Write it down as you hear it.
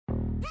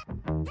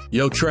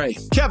Yo, Trey.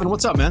 Kevin,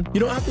 what's up, man? You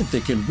know, I've been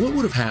thinking, what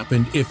would have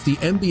happened if the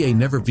NBA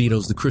never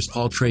vetoes the Chris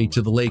Paul trade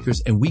to the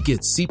Lakers and we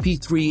get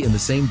CP3 in the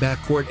same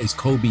backcourt as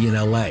Kobe in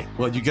LA?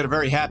 Well, you get a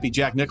very happy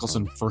Jack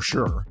Nicholson for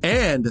sure.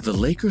 And the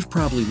Lakers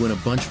probably win a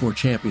bunch more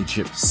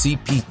championships.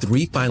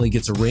 CP3 finally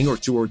gets a ring or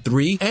two or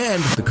three,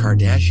 and the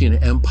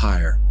Kardashian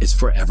empire is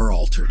forever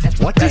altered.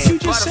 What did you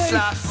just say?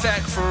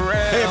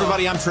 Hey,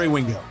 everybody, I'm Trey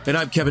Wingo. And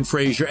I'm Kevin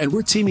Frazier, and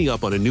we're teaming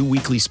up on a new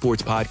weekly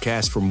sports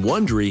podcast from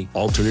Wondery,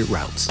 Alternate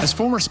Routes. As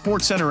former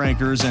Sports Center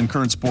anchors and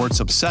current sports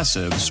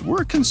obsessives,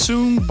 we're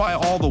consumed by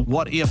all the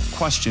what-if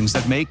questions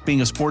that make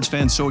being a sports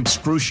fan so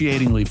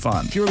excruciatingly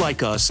fun. If you're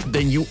like us,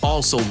 then you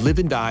also live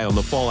and die on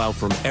the fallout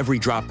from every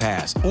drop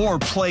pass. Or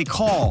play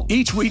call.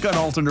 Each week on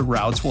Alternate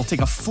Routes, we'll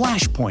take a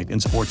flashpoint in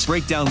sports,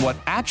 break down what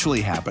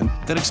actually happened,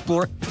 then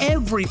explore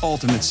every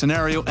alternate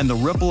scenario and the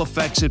ripple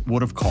effects it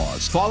would have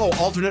caused. Follow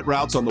Alternate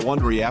Routes on the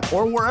Wondery app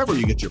or wherever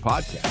you get your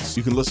podcasts.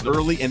 You can listen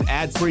early and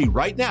ad-free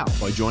right now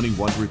by joining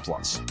Wondery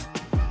Plus.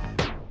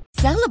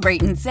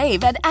 Celebrate and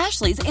save at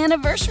Ashley's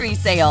Anniversary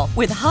Sale.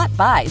 With Hot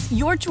Buys,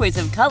 your choice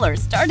of colors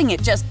starting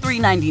at just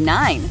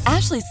 $3.99.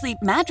 Ashley Sleep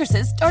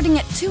mattresses starting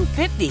at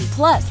 $2.50.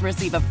 Plus,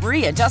 receive a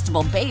free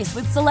adjustable base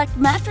with select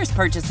mattress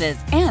purchases.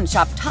 And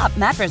shop top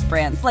mattress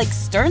brands like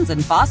Stearns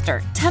 &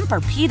 Foster,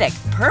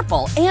 Tempur-Pedic,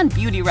 Purple, and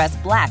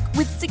Beautyrest Black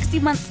with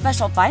 60-month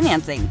special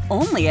financing.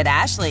 Only at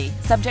Ashley.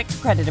 Subject to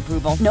credit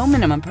approval. No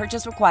minimum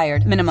purchase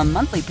required. Minimum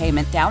monthly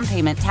payment, down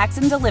payment, tax,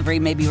 and delivery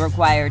may be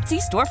required. See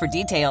store for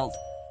details.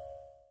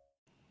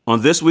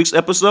 On this week's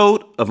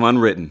episode of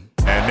Unwritten.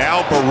 And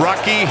now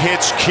Baraki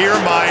hits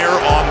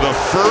Kiermaier on the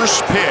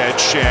first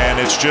pitch, and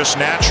it's just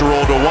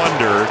natural to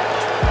wonder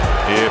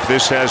if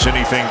this has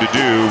anything to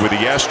do with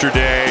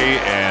yesterday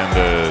and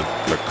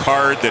the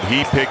card that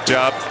he picked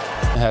up.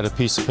 I had a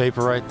piece of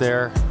paper right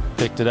there,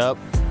 picked it up.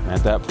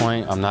 At that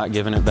point, I'm not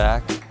giving it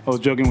back. I was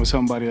joking with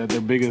somebody that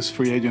their biggest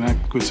free agent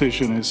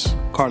acquisition is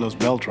Carlos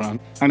Beltran.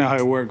 I know how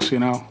it works, you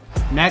know.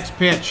 Next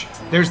pitch.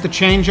 There's the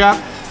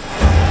changeup.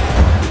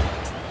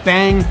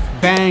 Bang,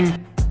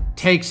 bang,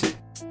 takes it.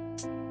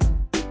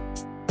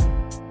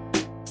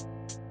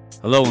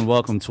 Hello and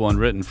welcome to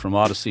Unwritten from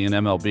Odyssey and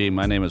MLB.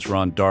 My name is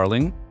Ron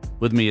Darling.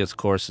 With me, of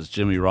course, is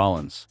Jimmy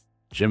Rollins.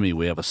 Jimmy,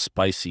 we have a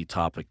spicy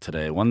topic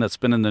today, one that's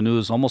been in the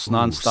news almost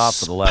nonstop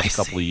for the last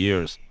couple of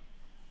years.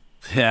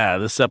 Yeah,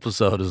 this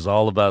episode is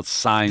all about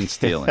sign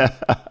stealing.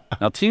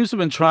 Now, teams have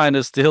been trying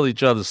to steal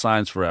each other's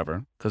signs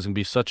forever because it can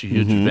be such a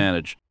huge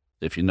advantage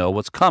if you know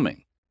what's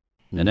coming.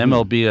 And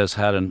MLB has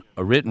had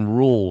a written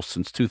rule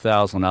since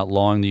 2000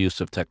 outlawing the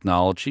use of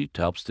technology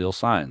to help steal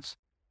signs.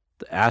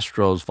 The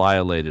Astros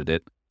violated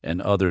it,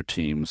 and other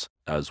teams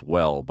as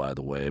well, by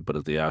the way,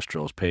 but the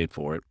Astros paid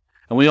for it.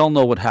 And we all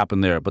know what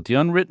happened there. But the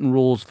unwritten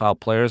rules of how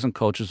players and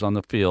coaches on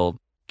the field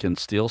can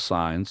steal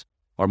signs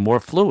are more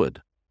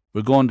fluid.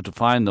 We're going to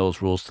define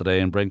those rules today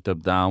and break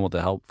them down with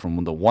the help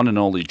from the one and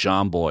only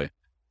Jomboy.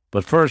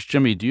 But first,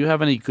 Jimmy, do you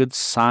have any good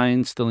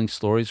sign-stealing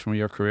stories from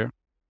your career?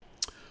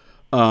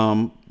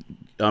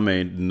 I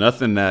mean,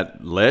 nothing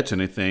that led to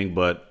anything,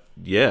 but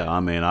yeah, I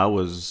mean, I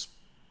was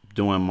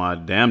doing my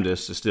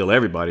damnedest to steal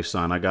everybody's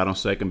sign. I got on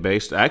second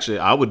base. Actually,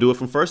 I would do it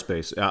from first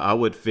base. I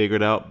would figure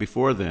it out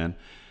before then.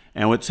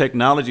 And with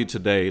technology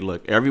today,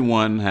 look,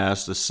 everyone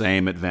has the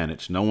same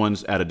advantage. No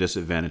one's at a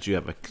disadvantage. You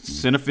have a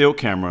center field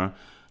camera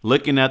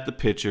looking at the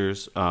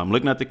pitchers,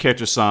 looking at the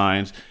catcher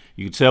signs.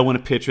 You can tell when a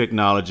pitcher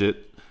acknowledges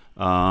it,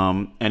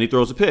 and he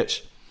throws a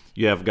pitch.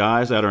 You have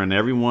guys that are in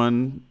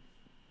everyone's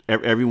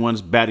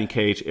batting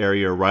cage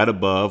area right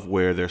above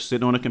where they're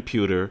sitting on a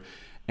computer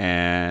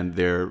and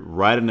they're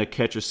writing the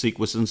catcher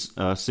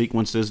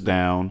sequences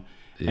down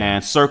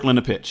and circling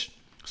the pitch.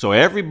 So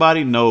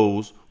everybody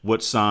knows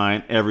what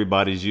sign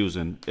everybody's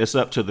using. It's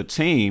up to the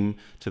team,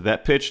 to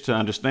that pitch, to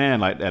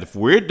understand like that if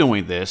we're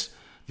doing this,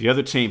 the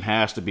other team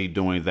has to be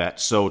doing that.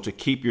 So to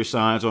keep your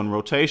signs on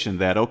rotation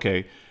that,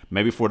 okay,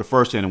 maybe for the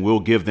first inning, we'll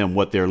give them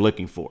what they're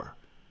looking for.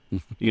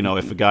 You know,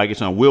 if a guy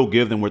gets on, we'll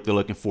give them what they're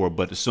looking for.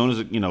 But as soon as,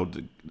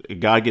 the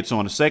guy gets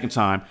on the second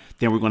time,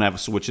 then we're going to have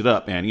to switch it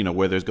up. And,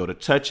 whether it's go to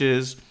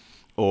touches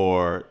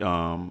or,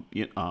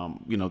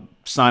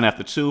 sign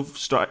after two,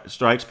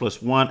 strikes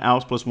plus one,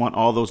 outs plus one,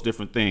 all those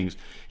different things,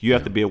 you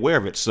have to be aware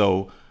of it.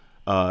 So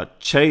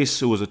Chase,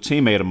 who was a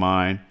teammate of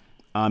mine,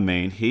 I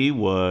mean, he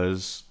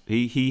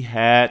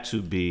had to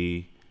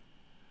be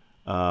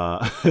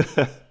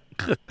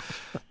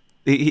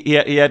he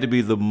had to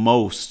be the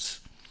most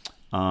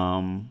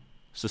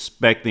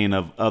suspecting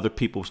of other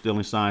people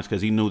stealing signs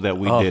because he knew that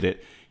we did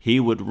it. He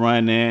would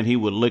run in, he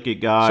would look at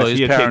guys. So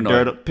he's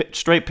paranoid.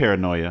 Straight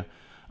paranoia.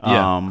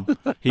 Yeah.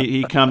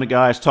 He come to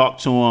guys, talk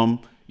to them,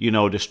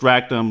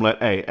 distract them.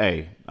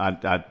 I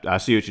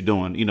see what you're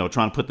doing.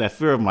 Trying to put that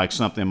fear of them like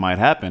something might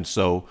happen.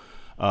 So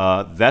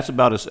that's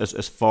about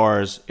as far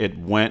as it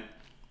went.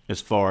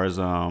 As far as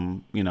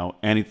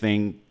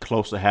anything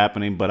close to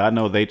happening, but I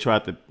know they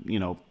tried to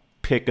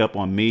pick up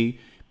on me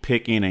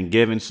picking and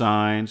giving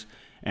signs,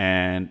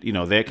 and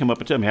they come up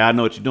and tell me, hey, I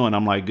know what you're doing.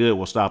 I'm like, good,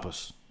 well, stop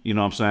us. You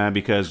know what I'm saying?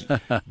 Because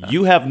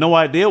you have no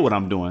idea what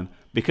I'm doing,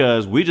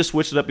 because we just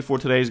switched it up before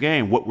today's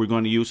game, what we're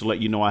going to use to let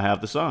you know I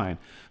have the sign.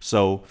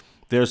 So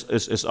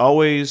it's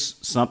always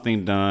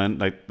something done.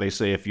 Like they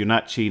say, if you're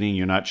not cheating,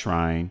 you're not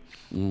trying.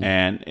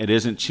 And it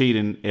isn't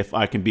cheating if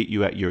I can beat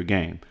you at your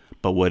game.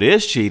 But what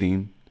is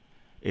cheating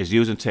is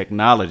using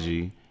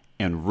technology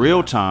in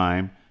real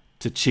time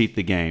to cheat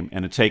the game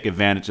and to take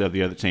advantage of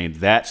the other team.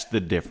 That's the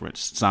difference.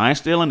 Sign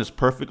stealing is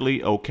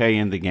perfectly okay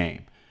in the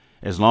game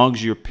as long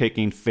as you're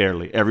picking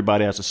fairly.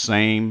 Everybody has the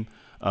same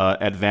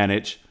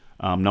advantage.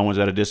 No one's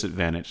at a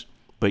disadvantage.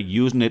 But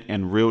using it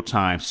in real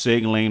time,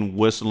 signaling,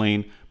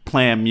 whistling,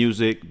 playing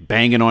music,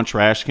 banging on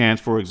trash cans,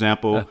 for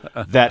example,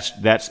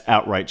 that's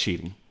outright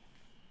cheating.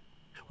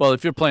 Well,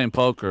 if you're playing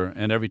poker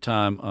and every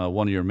time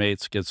one of your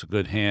mates gets a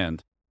good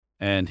hand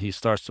and he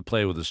starts to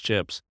play with his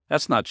chips,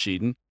 that's not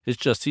cheating. It's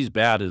just he's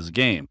bad at his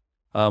game.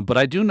 But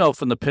I do know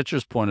from the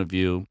pitcher's point of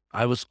view,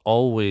 I was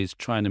always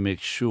trying to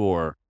make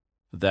sure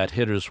that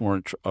hitters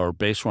weren't or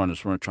base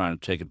runners weren't trying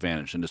to take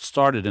advantage. And it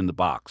started in the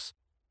box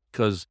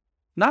because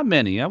not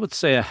many, I would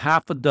say a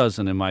half a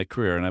dozen in my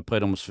career, and I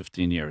played almost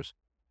 15 years.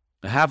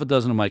 A half a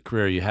dozen in my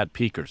career, you had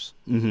peekers,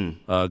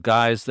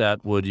 guys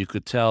that you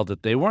could tell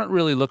that they weren't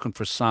really looking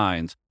for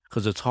signs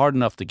because it's hard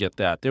enough to get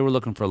that. They were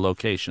looking for a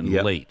location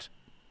late.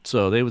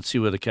 So they would see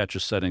where the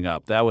catcher's setting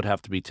up. That would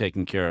have to be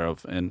taken care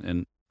of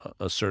in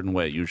a certain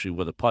way, usually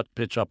with a putt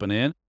pitch up and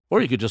in,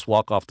 or you could just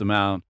walk off the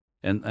mound.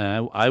 And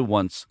I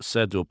once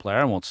said to a player,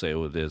 I won't say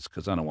who it is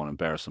because I don't want to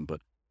embarrass him,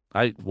 but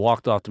I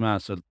walked off the mound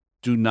and said,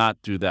 do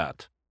not do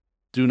that.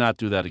 Do not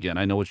do that again.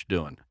 I know what you're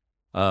doing.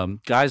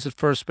 Guys at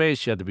first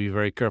base, you had to be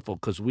very careful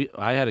because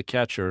I had a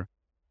catcher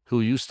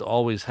who used to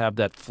always have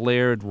that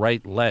flared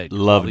right leg.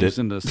 Loved it.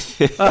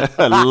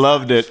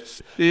 Loved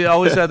it. He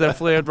always had that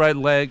flared right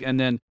leg. And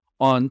then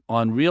on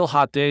real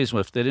hot days,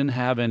 if they didn't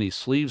have any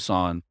sleeves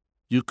on,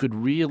 you could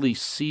really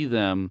see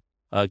them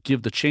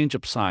give the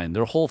changeup sign.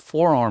 Their whole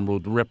forearm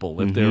would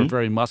ripple if they were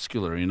very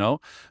muscular,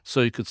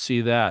 So you could see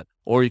that.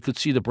 Or you could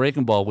see the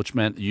breaking ball, which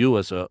meant you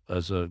as a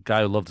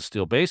guy who loved to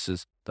steal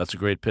bases, that's a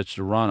great pitch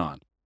to run on.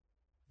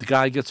 The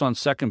guy gets on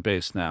second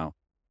base now.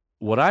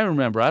 What I don't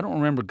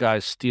remember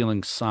guys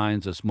stealing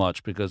signs as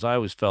much because I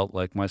always felt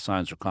like my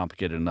signs were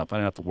complicated enough. I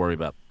didn't have to worry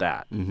about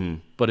that.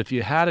 But if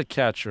you had a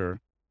catcher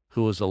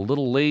who was a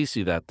little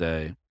lazy that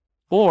day,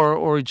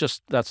 or he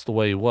just that's the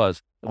way he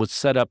was, would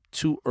set up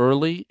too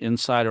early,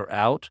 inside or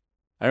out.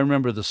 I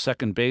remember the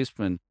second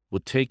baseman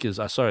would take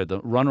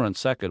the runner on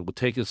second would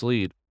take his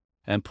lead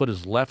and put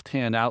his left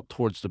hand out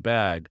towards the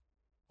bag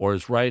or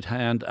his right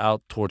hand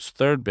out towards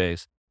third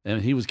base,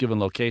 and he was given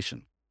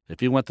location. If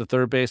he went to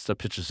third base, the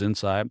pitch is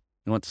inside.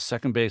 He went to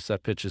second base,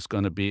 that pitch is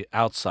going to be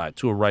outside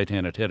to a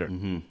right-handed hitter.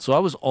 So I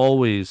was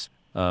always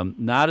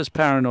not as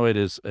paranoid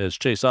as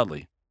Chase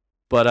Utley,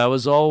 but I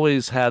was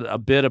always had a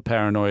bit of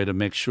paranoia to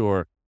make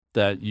sure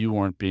that you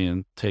weren't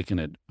being taken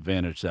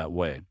advantage that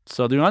way.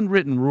 So the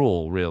unwritten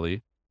rule,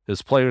 really,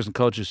 is players and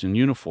coaches in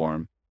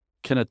uniform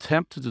can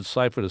attempt to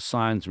decipher the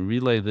signs and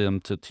relay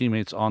them to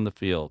teammates on the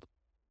field.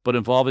 But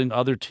involving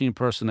other team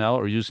personnel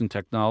or using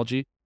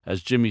technology,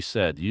 as Jimmy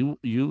said, you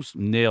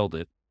nailed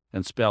it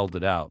and spelled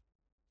it out.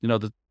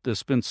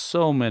 There's been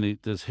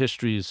there's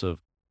histories of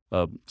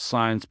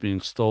signs being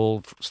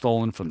stolen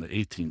from the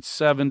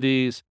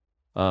 1870s.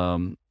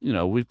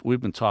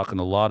 We've been talking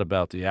a lot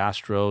about the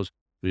Astros.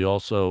 We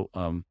also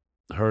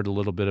heard a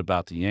little bit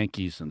about the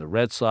Yankees and the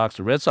Red Sox.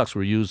 The Red Sox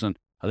were using,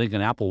 I think,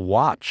 an Apple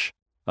Watch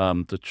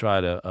to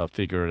try to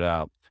figure it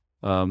out.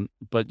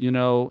 But,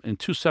 in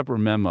two separate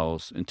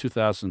memos in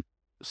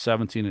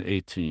 2017 and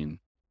 18,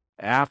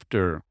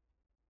 after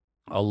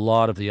a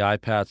lot of the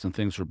iPads and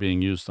things were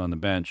being used on the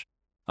bench,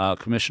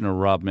 Commissioner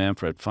Rob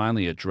Manfred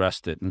finally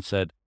addressed it and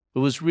said, it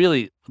was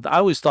really, I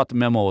always thought the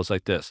memo was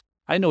like this.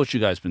 I know what you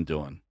guys been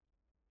doing.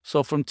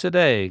 So from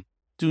today,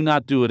 do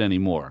not do it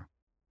anymore.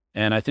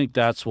 And I think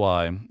that's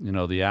why,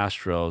 the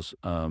Astros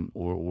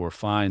were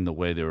fined the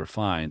way they were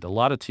fined. A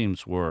lot of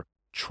teams were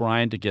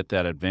trying to get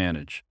that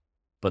advantage,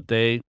 but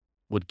they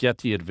would get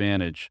the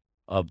advantage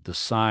of the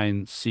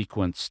sign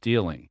sequence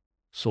stealing.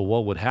 So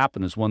what would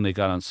happen is when they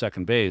got on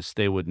second base,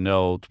 they would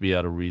know to be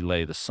able to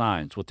relay the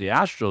signs. What the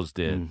Astros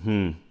did,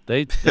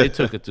 they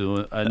took it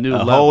to a new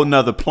level. A whole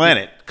nother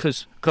planet.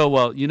 Because,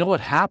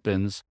 what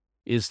happens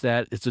is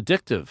that it's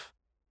addictive.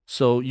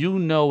 So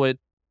it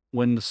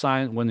when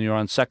you're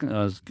on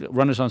second,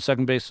 runners on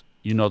second base,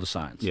 the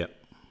signs. Yep.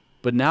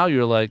 But now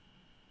you're like,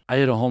 I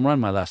hit a home run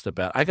my last at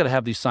bat. I got to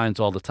have these signs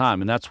all the time,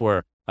 and that's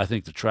where I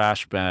think the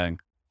trash banging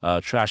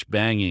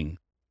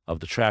of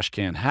the trash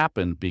can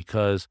happened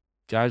because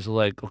guys are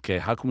like, okay,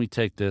 how can we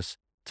take this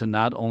to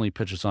not only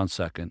pitches on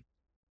second,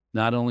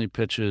 not only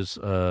pitches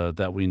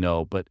that we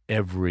know, but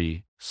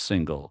every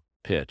single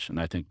pitch, and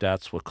I think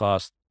that's what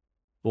cost,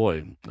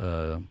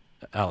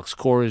 Alex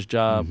Cora's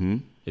job.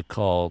 It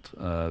called.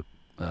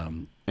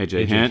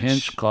 AJ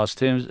Hinch cost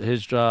him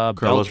his job.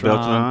 Carlos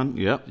Beltran,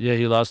 yep. Yeah,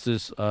 he lost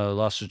his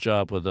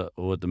job with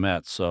the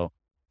Mets. So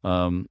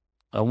I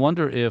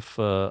wonder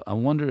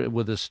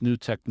with this new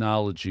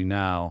technology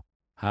now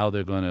how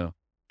they're going to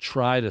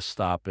try to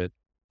stop it.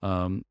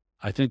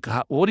 I think,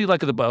 what do you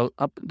like about,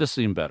 this is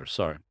even better,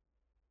 sorry.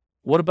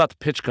 What about the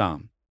pitch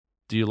com?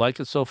 Do you like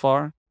it so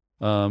far?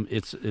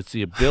 It's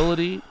the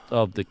ability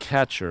of the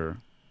catcher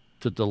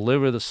to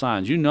deliver the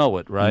signs. You know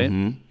it, right?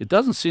 Mm-hmm. It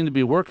doesn't seem to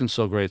be working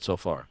so great so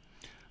far.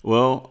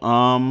 Well,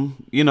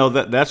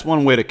 that's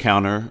one way to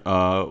counter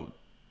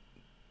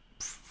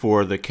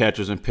for the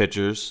catchers and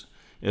pitchers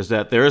is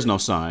that there is no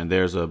sign.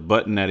 There's a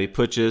button that he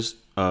pushes.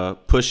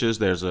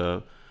 There's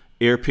a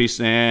earpiece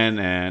in,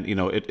 and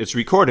it's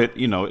recorded.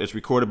 It's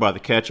recorded by the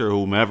catcher, or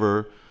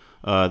whomever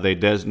they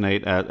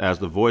designate as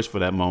the voice for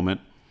that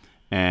moment,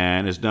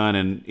 and it's done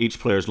in each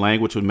player's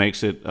language, which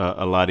makes it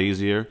a lot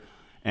easier.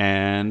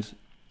 And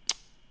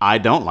I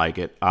don't like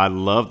it. I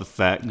love the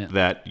fact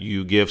that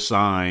you give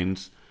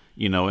signs.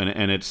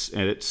 And it's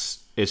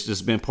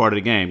just been part of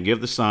the game. Give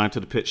the sign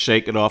to the pitch,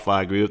 shake it off.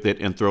 I agree with it,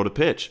 and throw the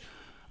pitch.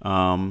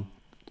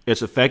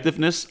 Its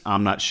effectiveness,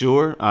 I'm not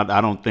sure.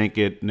 I don't think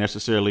it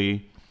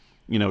necessarily,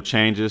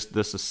 changes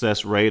the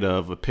success rate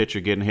of a pitcher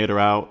getting hit or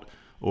out,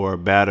 or a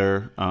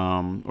batter,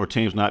 or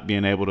teams not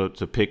being able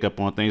to pick up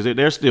on things.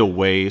 There's still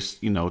ways,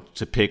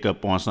 to pick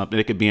up on something.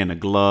 It could be in a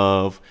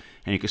glove,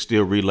 and you can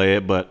still relay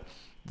it, but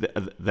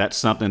that's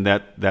something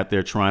that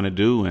they're trying to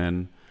do,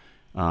 and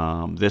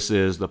this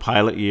is the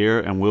pilot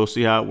year, and we'll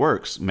see how it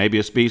works. Maybe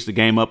it speeds the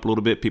game up a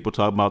little bit. People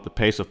talk about the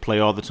pace of play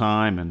all the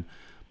time,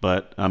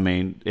 but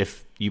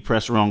if you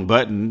press the wrong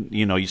button,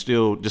 you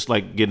still, just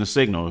like getting a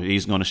signal,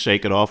 he's going to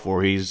shake it off,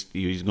 or he's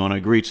going to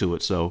agree to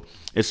it. So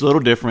it's a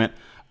little different.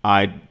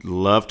 I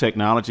love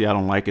technology. I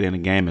don't like it in the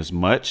game as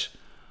much,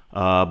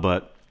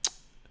 but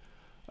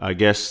I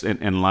guess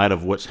in light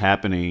of what's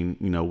happening,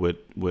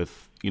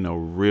 with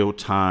real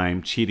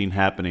time cheating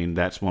happening,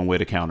 that's one way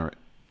to counter it.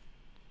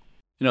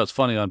 It's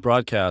funny, on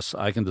broadcasts,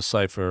 I can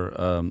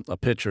decipher a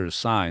pitcher's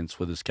signs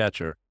with his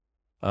catcher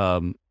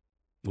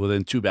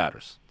within two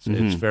batters.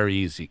 It's very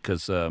easy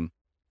because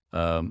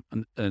and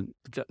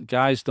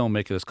guys don't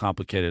make it as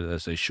complicated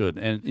as they should.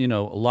 And, a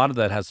lot of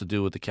that has to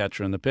do with the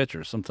catcher and the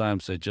pitcher.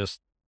 Sometimes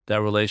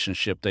that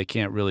relationship, they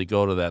can't really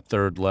go to that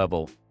third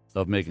level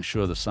of making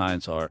sure the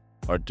signs are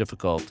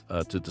difficult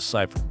to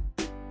decipher.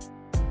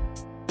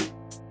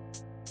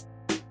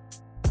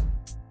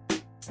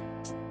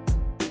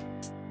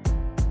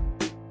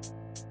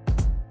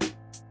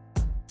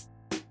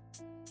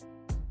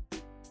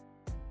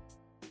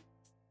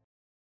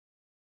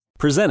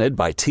 Presented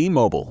by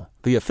T-Mobile,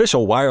 the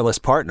official wireless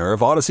partner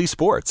of Odyssey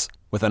Sports.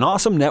 With an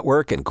awesome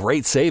network and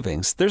great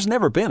savings, there's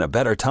never been a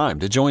better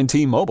time to join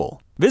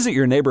T-Mobile. Visit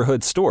your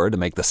neighborhood store to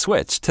make the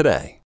switch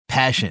today.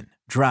 Passion,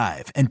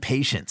 drive, and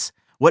patience.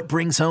 What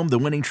brings home the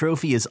winning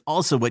trophy is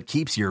also what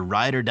keeps your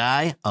ride or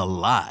die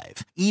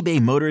alive.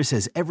 eBay Motors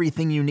has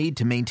everything you need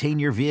to maintain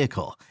your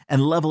vehicle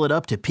and level it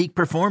up to peak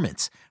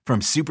performance.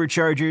 From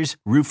superchargers,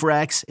 roof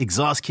racks,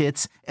 exhaust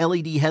kits,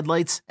 LED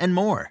headlights, and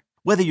more.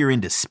 Whether you're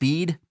into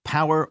speed,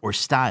 power, or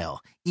style,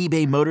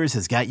 eBay Motors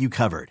has got you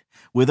covered.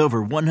 With over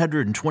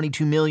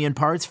 122 million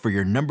parts for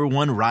your number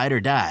one ride or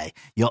die,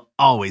 you'll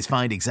always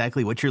find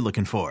exactly what you're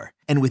looking for.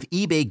 And with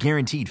eBay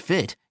Guaranteed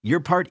Fit, your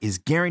part is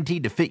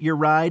guaranteed to fit your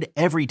ride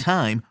every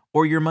time,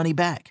 or your money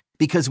back.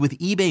 Because with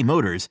eBay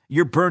Motors,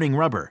 you're burning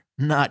rubber,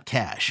 not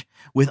cash.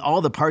 With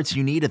all the parts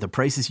you need at the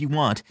prices you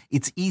want,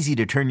 it's easy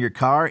to turn your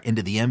car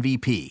into the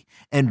MVP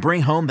and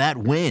bring home that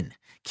win.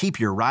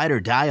 Keep your ride or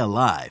die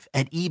alive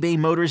at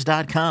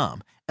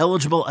ebaymotors.com.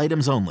 Eligible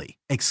items only.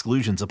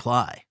 Exclusions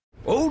apply.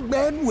 Old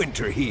Man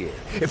Winter here.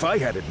 If I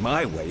had it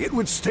my way, it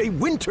would stay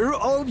winter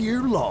all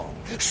year long.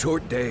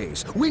 Short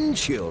days, wind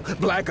chill,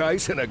 black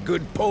ice, and a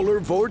good polar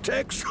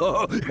vortex.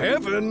 Oh,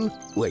 heaven.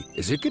 Wait,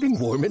 is it getting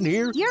warm in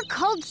here? Your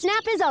cold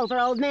snap is over,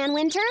 Old Man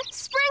Winter.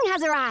 Spring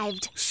has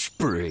arrived.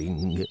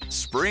 Spring.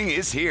 Spring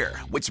is here,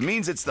 which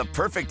means it's the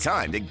perfect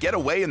time to get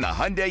away in the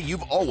Hyundai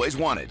you've always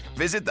wanted.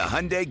 Visit the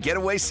Hyundai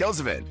Getaway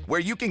Sales Event, where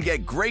you can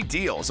get great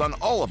deals on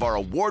all of our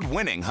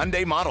award-winning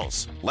Hyundai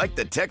models, like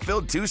the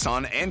tech-filled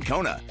Tucson and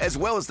Kona, as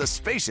well as the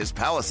spacious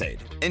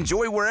Palisade.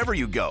 Enjoy wherever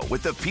you go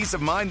with the peace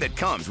of mind that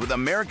comes with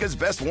America's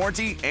best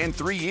warranty and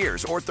 3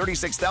 years or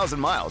 36,000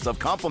 miles of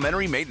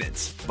complimentary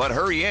maintenance. But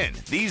hurry in,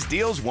 these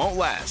deals won't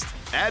last.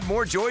 Add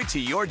more joy to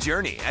your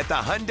journey at the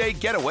Hyundai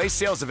Getaway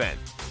Sales Event.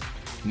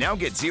 Now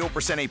get 0%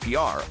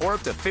 APR or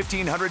up to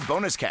 $1,500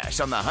 bonus cash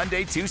on the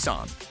Hyundai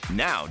Tucson.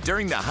 Now,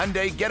 during the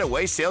Hyundai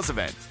Getaway Sales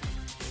Event.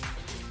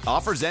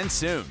 Offers end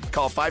soon.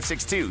 Call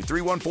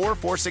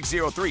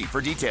 562-314-4603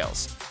 for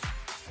details.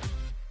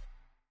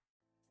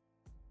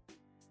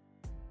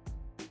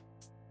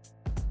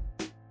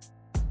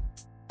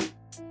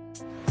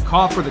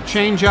 Call for the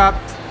changeup.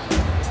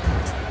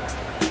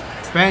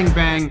 Bang,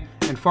 bang.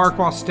 And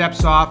Farquhar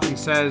steps off and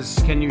says,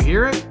 "Can you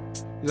hear it?"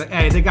 He's like,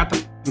 "Hey, they got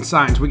the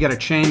signs. We got to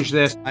change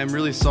this." I'm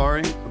really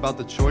sorry about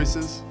the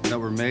choices that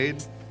were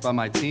made by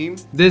my team.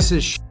 This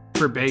is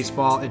for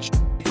baseball. It's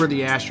for the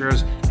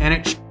Astros. And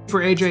it's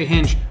for AJ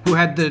Hinch, who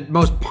had the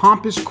most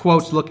pompous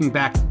quotes looking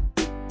back.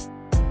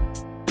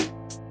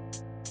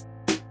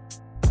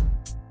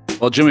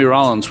 Well, Jimmy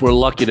Rollins, we're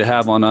lucky to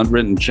have on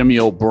Unwritten Jimmy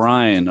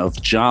O'Brien of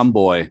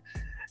Jomboy.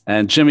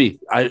 And Jimmy,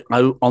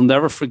 I'll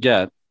never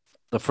forget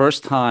the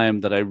first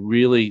time that I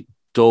really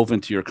dove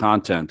into your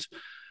content.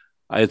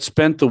 I had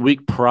spent the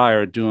week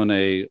prior doing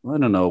a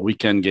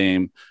weekend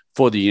game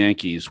for the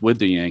Yankees, with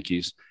the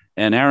Yankees.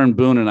 And Aaron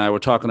Boone and I were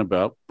talking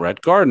about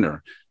Brett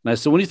Gardner. And I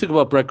said, when you think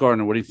about Brett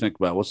Gardner, what do you think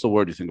about? What's the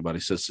word you think about?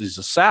 He says, he's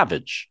a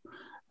savage.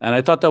 And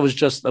I thought that was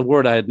just a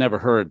word I had never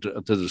heard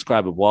to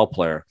describe a ball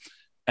player.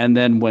 And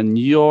then when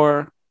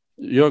your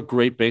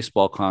great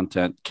baseball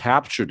content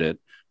captured it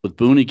with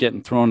Booney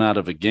getting thrown out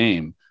of a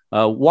game,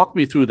 walk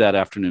me through that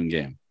afternoon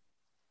game.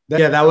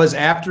 Yeah, that was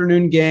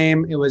afternoon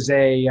game. It was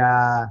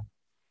a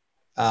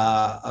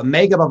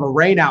makeup of a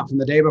rainout from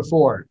the day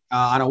before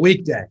on a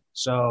weekday.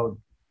 So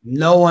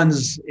no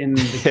one's in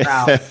the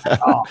crowd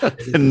at all.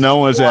 No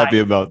one's happy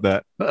about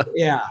that.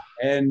 Yeah.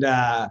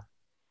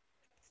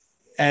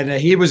 And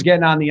he was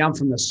getting on the ump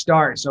from the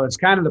start. So it's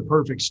kind of the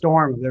perfect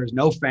storm. There was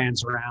no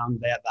fans around.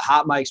 The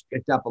hot mics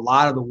picked up a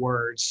lot of the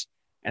words,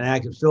 and then I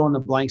could fill in the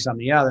blanks on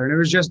the other. And it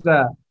was just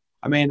I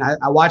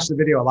watched the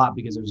video a lot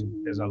because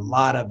there's a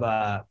lot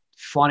of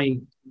funny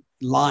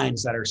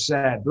lines that are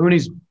said.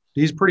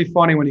 He's pretty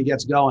funny when he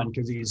gets going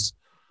because he's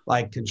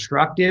like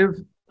constructive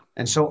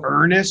and so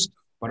earnest,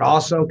 but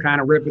also kind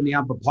of ripping the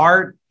ump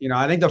apart. You know,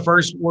 I think the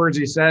first words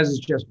he says is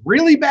just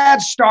really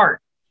bad start,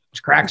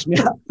 which cracks me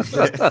up.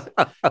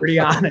 Pretty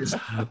honest.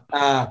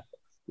 And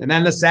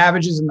then the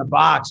savages in the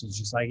box is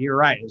just like, you're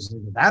right. Is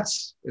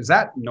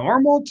that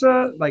normal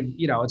to, like,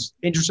 you know, it's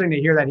interesting to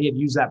hear that he had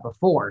used that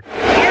before. Our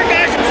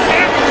guys are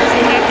savages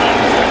in that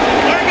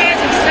box. Our guys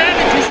are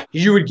savages.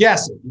 You would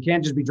guess it. You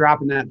can't just be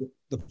dropping that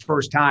the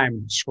first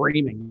time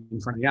screaming in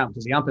front of the ump,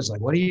 because the ump is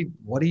like, what are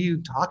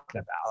you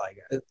talking about?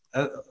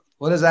 Like,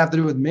 what does that have to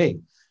do with me?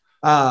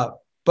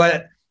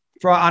 But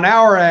on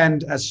our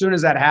end, as soon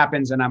as that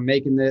happens and I'm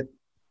making it,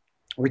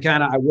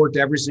 I worked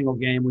every single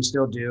game. We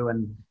still do.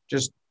 And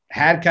just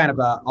had kind of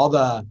all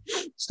the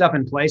stuff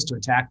in place to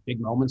attack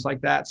big moments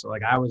like that. So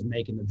like I was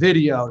making the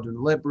video, doing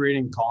the lip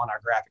reading, calling our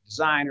graphic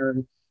designer.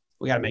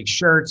 We got to make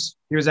shirts.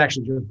 He was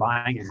actually just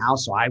buying a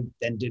house. So I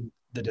then did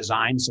the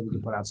design so we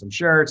could put out some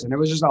shirts. And it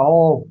was just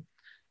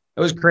it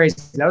was crazy.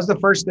 That was the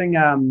first thing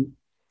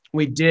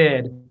we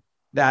did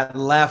that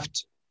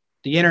left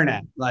the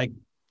internet. Like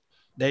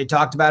they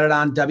talked about it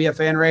on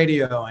WFAN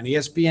radio, and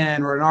ESPN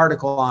wrote an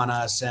article on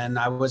us. And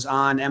I was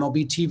on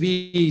MLB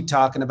TV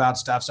talking about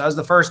stuff. So that was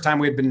the first time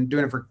we'd been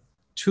doing it for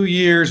 2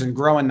 years and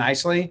growing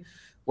nicely,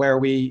 where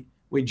we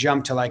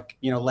jumped to, like,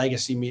 you know,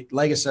 legacy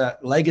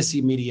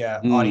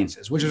media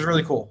audiences, which is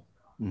really cool.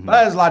 Mm-hmm.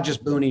 But it's a lot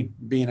just Booney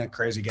being a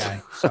crazy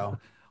guy. So,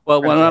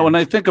 well, when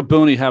I think of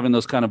Booney having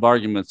those kind of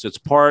arguments, it's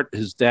part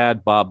his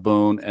dad, Bob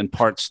Boone, and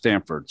part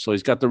Stanford. So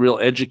he's got the real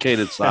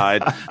educated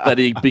side that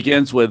he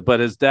begins with, but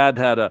his dad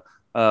had a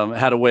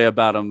way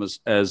about him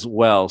as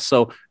well.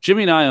 So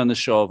Jimmy and I on the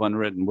show of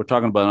Unwritten, we're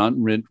talking about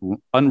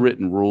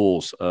unwritten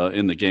rules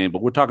in the game,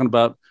 but we're talking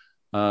about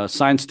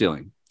sign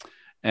stealing.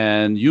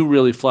 And you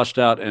really flushed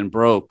out and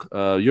broke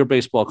your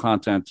baseball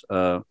content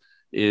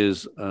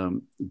is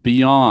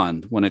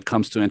beyond when it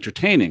comes to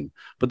entertaining.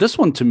 But this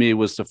one to me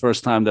was the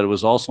first time that it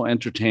was also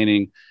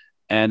entertaining,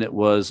 and it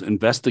was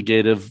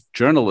investigative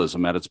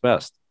journalism at its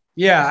best.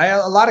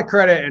 Yeah, a lot of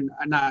credit, and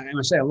I'm going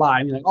to say a lot.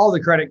 I mean, like, all the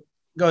credit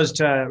goes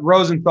to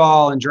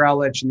Rosenthal and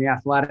Drellich and The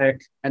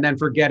Athletic, and then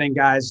for getting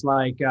guys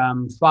like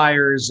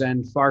Fires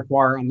and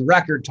Farquhar on the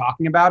record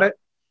talking about it,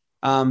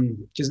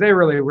 because they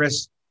really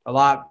risked a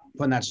lot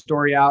putting that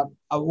story out.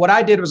 What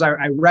I did was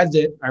I read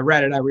it. I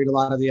read a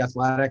lot of The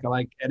Athletic.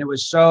 And it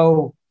was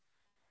so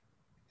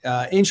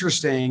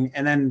interesting.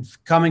 And then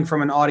coming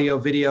from an audio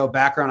video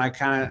background,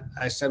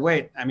 I said,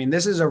 wait, I mean,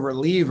 this is a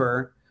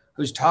reliever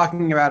who's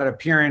talking about an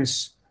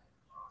appearance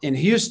in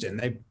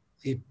Houston.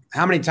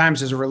 How many times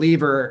does a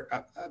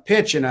reliever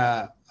pitch in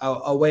a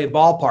away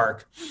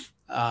ballpark,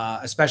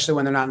 especially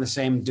when they're not in the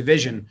same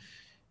division?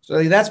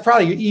 So that's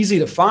probably easy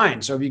to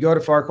find. So if you go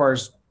to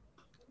Farquhar's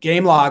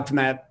game log from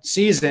that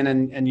season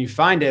and you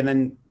find it, and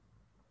then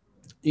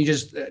you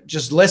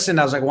just listen.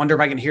 I was like, I wonder if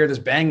I can hear this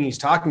banging. He's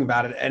talking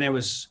about it. And it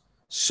was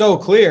so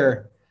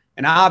clear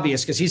and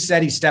obvious because he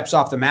said he steps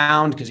off the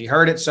mound because he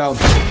heard it. So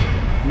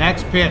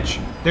next pitch,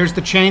 there's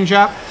the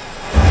changeup.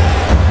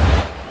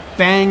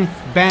 Bang,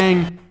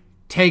 bang,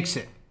 takes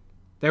it.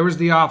 There was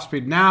the off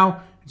speed.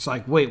 Now it's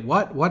like, wait,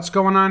 what's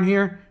going on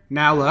here?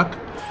 Now look,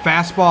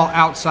 fastball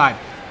outside.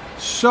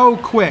 So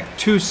quick,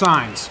 2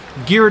 signs.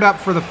 Geared up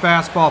for the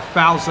fastball,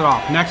 fouls it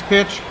off. Next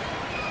pitch,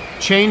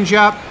 change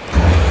up,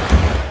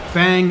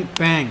 bang,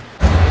 bang.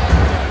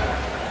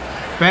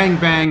 Bang,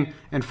 bang,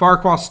 and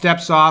Farquhar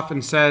steps off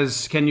and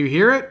says, can you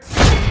hear it?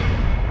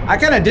 I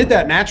kind of did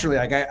that naturally.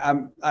 Like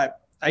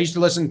I used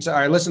to listen to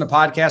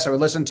podcasts. I would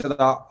listen to the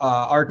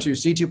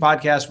R2C2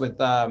 podcast with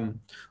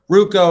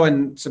Ruocco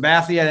and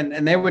Sabathia,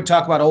 and they would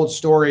talk about old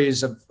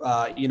stories of,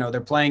 their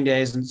playing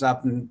days and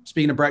stuff. And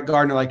speaking of Brett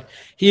Gardner, like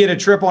he hit a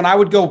triple, and I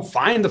would go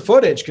find the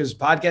footage because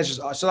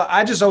podcasts so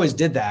I just always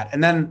did that.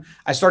 And then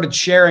I started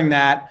sharing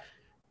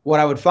what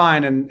I would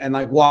find and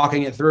like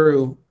walking it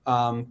through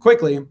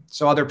quickly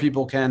so other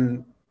people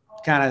can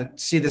kind of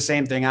see the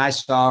same thing I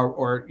saw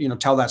or,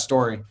 tell that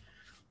story.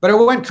 But it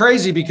went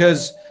crazy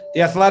because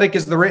The Athletic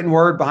is the written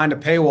word behind a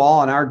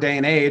paywall. In our day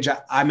and age,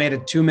 I made a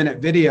 2-minute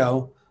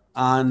video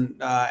on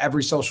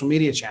every social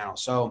media channel.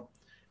 So,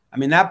 I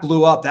mean, that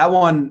blew up. That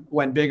one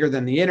went bigger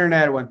than the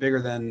internet, went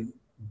bigger than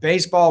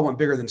baseball, went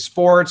bigger than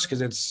sports,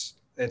 because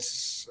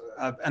it's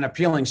an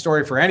appealing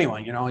story for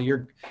anyone. You know,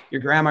 your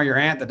grandma, your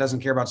aunt that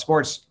doesn't care about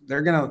sports,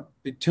 they're going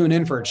to tune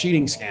in for a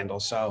cheating scandal.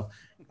 So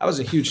that was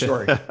a huge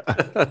story.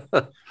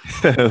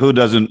 Who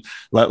doesn't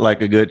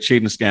like a good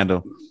cheating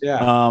scandal?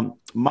 Yeah.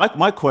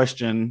 My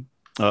question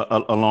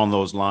along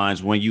those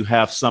lines, when you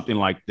have something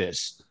like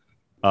this,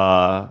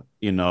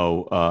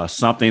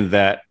 something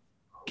that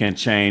can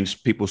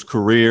change people's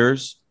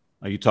careers.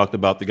 You talked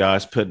about the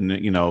guys putting,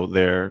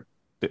 their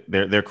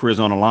careers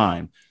on the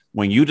line.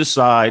 When you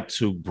decide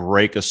to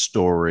break a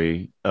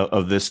story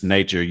of this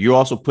nature, you're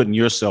also putting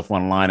yourself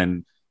on the line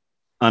and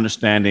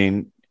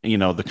understanding,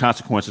 the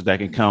consequences that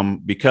can come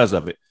because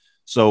of it.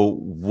 So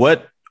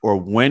what or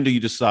when do you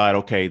decide,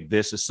 okay,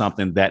 this is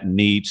something that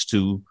needs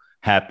to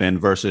happen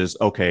versus,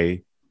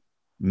 okay,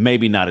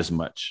 maybe not as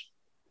much?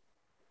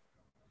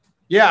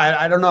 Yeah,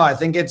 I don't know. I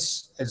think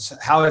it's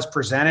how it's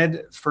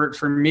presented.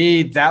 For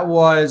me, that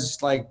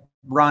was, like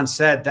Ron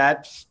said,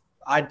 that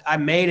I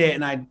made it,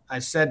 and I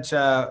said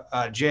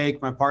to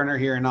Jake, my partner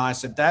here, and I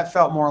said that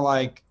felt more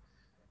like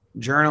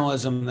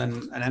journalism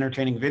than an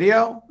entertaining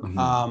video,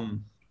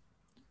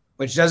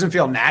 which doesn't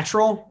feel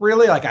natural,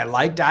 really. Like, I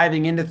like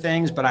diving into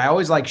things, but I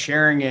always like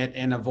sharing it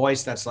in a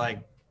voice that's like,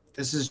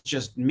 this is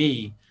just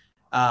me.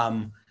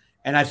 And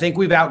I think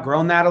we've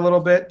outgrown that a little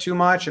bit too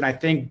much, and I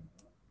think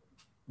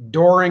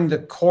during the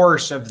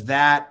course of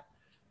that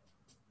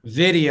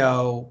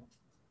video,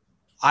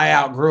 I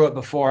outgrew it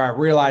before I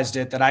realized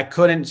it, that I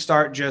couldn't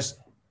start just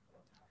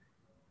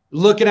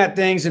looking at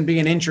things and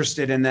being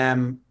interested in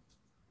them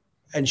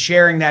and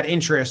sharing that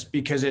interest,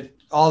 because it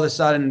all of a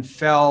sudden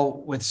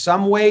fell with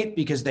some weight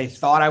because they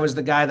thought I was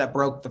the guy that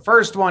broke the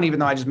first one, even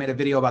though I just made a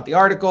video about the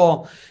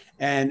article.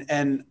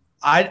 And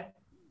I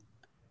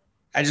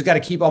just got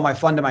to keep all my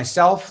fun to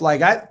myself.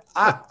 Like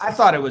I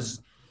thought it was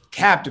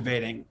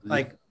captivating.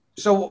 Like,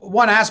 so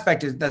one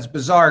aspect that's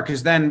bizarre,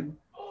 because then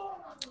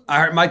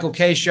I heard Michael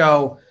Kay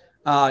show,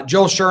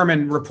 Joel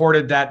Sherman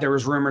reported that there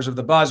was rumors of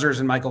the buzzers,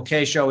 and Michael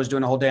Kay show was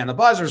doing a whole day on the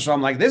buzzers. So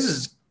I'm like, this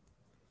is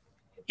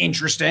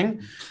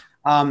interesting.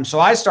 So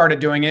I started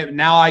doing it.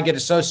 Now I get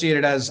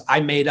associated as I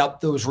made up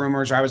those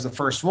rumors, or I was the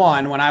first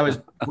one when I was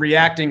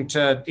reacting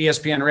to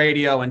ESPN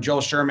radio and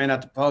Joel Sherman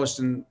at the Post,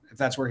 and if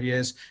that's where he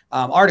is,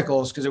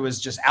 articles, because it was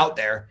just out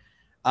there.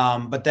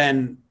 But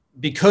then,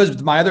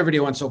 because my other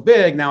video went so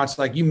big, now it's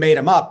like you made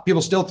them up.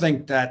 People still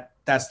think that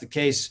that's the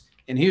case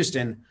in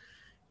Houston.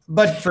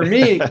 But for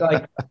me,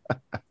 like,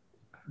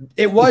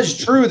 it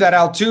was true that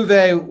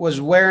Altuve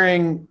was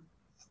wearing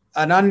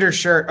an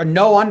undershirt, or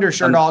no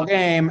undershirt all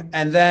game.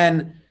 And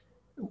then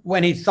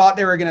when he thought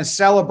they were going to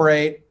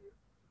celebrate,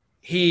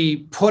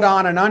 he put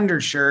on an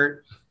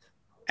undershirt,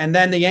 and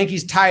then the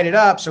Yankees tied it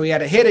up. So he had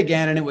to hit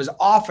again, and it was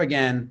off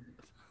again.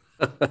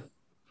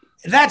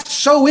 That's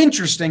so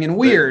interesting and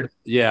weird.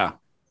 Yeah.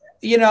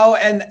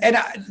 And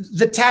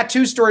the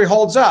tattoo story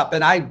holds up,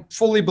 and I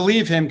fully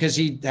believe him because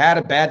he had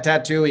a bad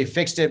tattoo. He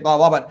fixed it, blah,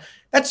 blah, but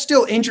that's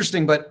still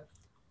interesting. But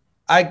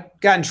I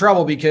got in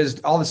trouble because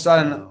all of a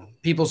sudden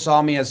people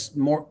saw me as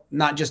more,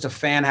 not just a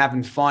fan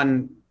having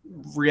fun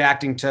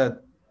reacting to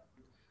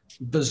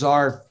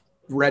bizarre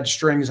red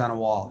strings on a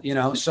wall,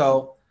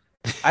 So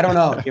I don't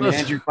know. To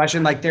answer your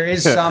question, like, there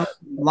is some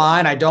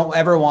line. I don't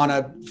ever want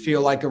to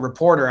feel like a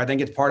reporter. I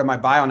think it's part of my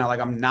bio now. Like,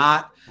 I'm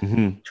not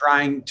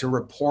trying to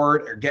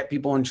report or get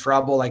people in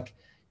trouble. Like,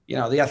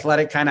 the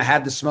Athletic kind of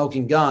had the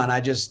smoking gun. I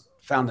just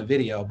found the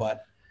video,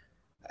 but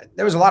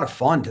there was a lot of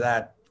fun to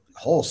that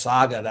whole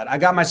saga that I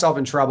got myself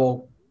in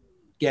trouble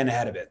getting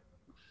ahead of it.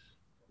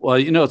 Well,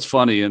 it's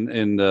funny,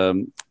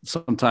 and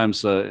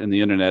sometimes in the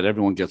internet,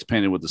 everyone gets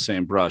painted with the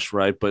same brush,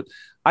 right? But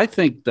I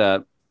think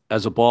that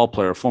as a ball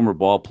player, former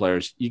ball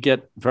players, you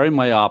get very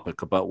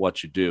myopic about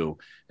what you do,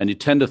 and you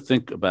tend to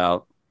think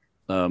about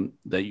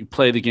that you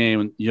play the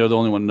game and you're the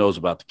only one who knows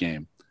about the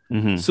game.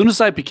 As soon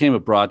as I became a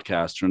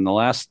broadcaster in the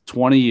last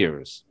 20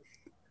 years,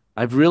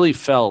 I've really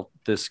felt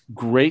this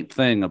great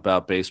thing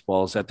about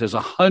baseball is that there's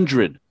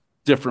 100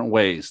 different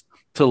ways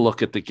to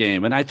look at the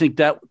game. And I think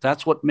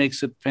that's what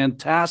makes it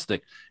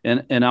fantastic.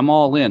 And I'm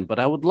all in, but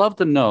I would love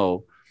to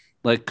know,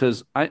 like,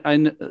 because I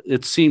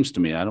it seems to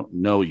me, I don't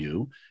know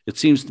you, it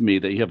seems to me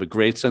that you have a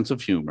great sense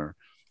of humor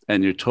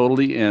and you're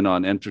totally in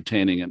on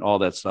entertaining and all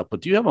that stuff.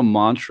 But do you have a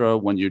mantra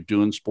when you're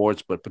doing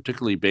sports, but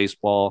particularly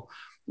baseball,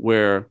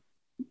 where,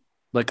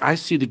 like, I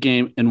see the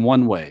game in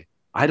one way,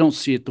 I don't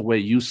see it the way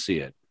you see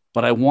it,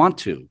 but I want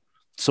to.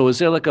 So is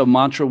there like a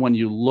mantra when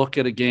you look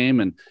at a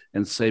game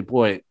and say,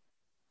 boy,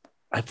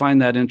 I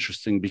find that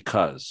interesting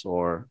because,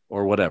 or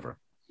whatever?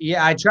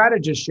 Yeah, I try to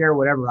just share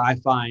whatever I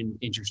find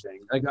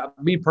interesting. Like,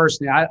 me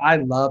personally, I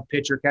love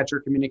pitcher-catcher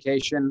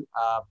communication.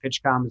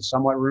 PitchCom is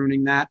somewhat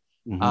ruining that.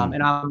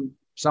 And I'm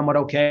somewhat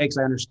okay because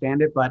I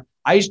understand it. But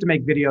I used to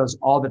make videos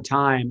all the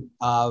time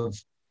of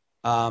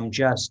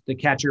just the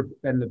catcher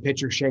and the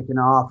pitcher shaking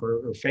off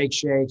or fake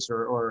shakes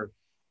or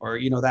or,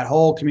 that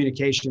whole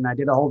communication. I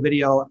did a whole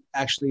video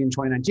actually in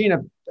 2019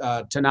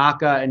 of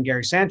Tanaka and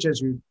Gary Sanchez,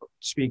 who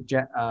speak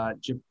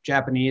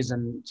Japanese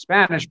and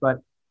Spanish, but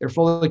they're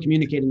fully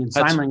communicating in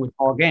sign language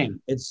all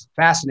game. It's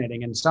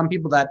fascinating. And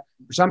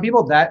for some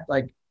people that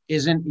like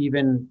isn't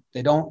even,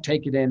 they don't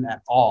take it in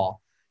at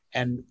all.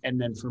 And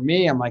then for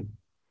me, I'm like,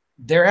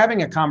 they're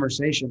having a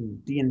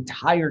conversation the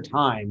entire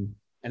time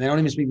and they don't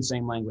even speak the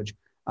same language.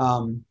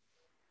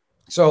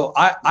 So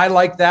I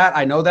like that.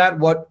 I know that.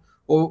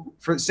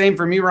 Same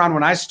for me, Ron,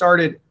 when I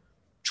started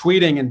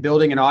tweeting and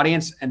building an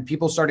audience and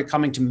people started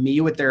coming to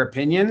me with their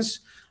opinions,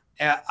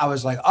 I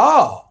was like,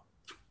 oh,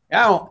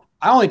 yeah,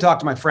 I only talk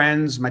to my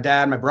friends, my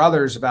dad, my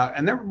brothers about,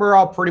 and we're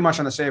all pretty much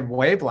on the same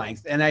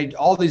wavelength. And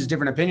all these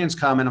different opinions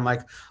come and I'm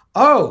like,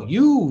 oh,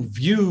 you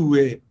view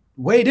it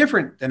way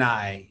different than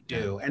I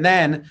do. And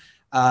then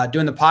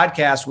doing the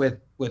podcast with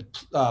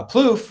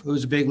Plouffe,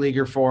 who's a big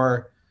leaguer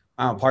for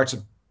parts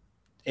of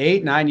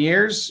 8-9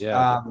 years.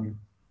 Yeah.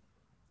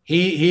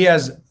 He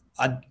has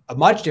a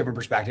much different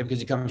perspective because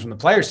he comes from the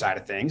player side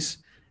of things,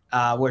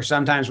 where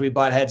sometimes we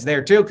butt heads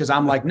there too. Cause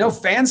I'm like, no,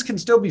 fans can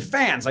still be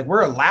fans. Like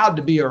we're allowed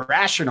to be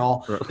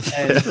irrational.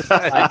 And,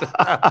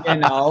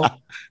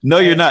 No,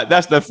 you're not.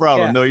 That's the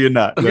problem. Yeah. No, you're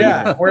not.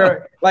 Yeah.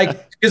 We're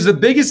like, because the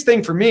biggest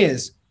thing for me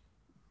is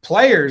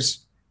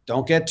players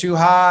don't get too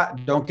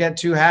hot, don't get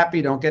too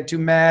happy, don't get too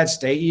mad,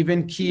 stay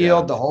even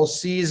keeled the whole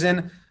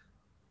season.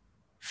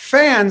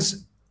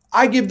 Fans,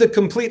 I give the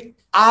complete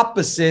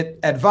opposite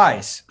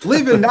advice.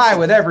 Live and die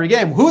with every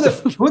game. Who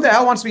the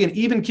hell wants to be an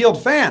even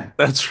keeled fan?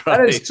 That's right.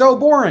 That is so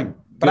boring.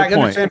 But good I can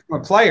understand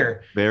from a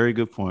player. Very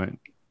good point.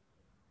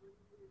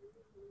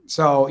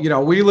 So,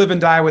 we live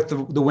and die with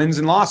the wins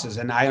and losses,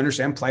 and I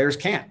understand players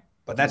can't.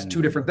 But that's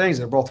two different things.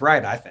 They're both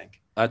right, I think.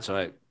 That's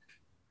right.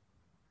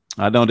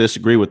 I don't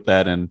disagree with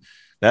that. And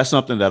that's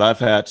something that I've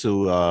had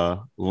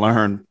to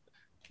learn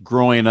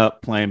growing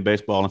up playing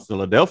baseball in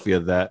Philadelphia,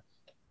 that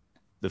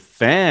the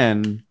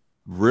fan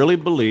really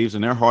believes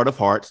in their heart of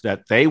hearts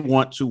that they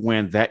want to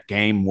win that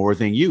game more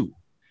than you.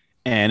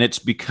 And it's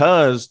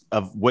because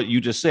of what you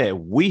just said.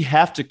 We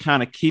have to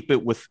kind of keep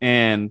it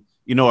within,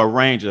 a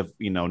range of,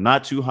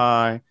 not too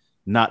high,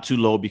 not too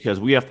low, because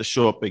we have to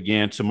show up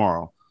again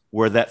tomorrow,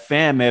 where that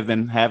fan may have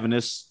been having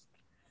this,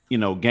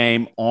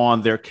 game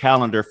on their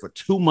calendar for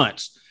 2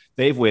 months.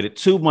 They've waited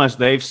 2 months.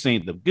 They've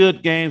seen the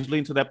good games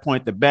leading to that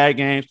point, the bad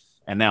games.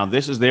 And now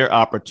this is their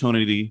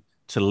opportunity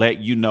to let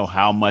you know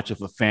how much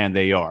of a fan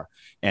they are.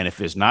 And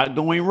if it's not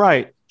going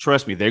right,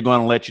 trust me, they're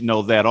going to let you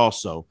know that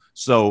also.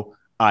 So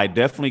I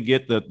definitely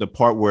get the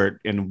part where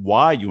and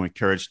why you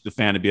encourage the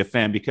fan to be a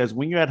fan, because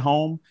when you're at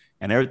home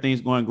and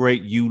everything's going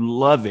great, you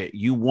love it.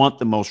 You want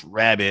the most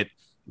rabid,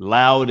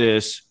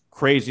 loudest,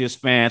 craziest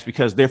fans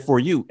because they're for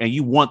you. And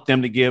you want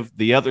them to give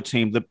the other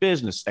team the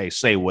business. Hey,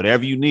 say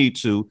whatever you need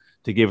to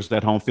give us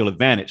that home field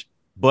advantage.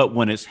 But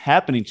when it's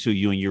happening to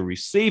you and you're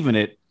receiving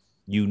it,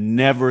 you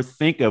never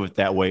think of it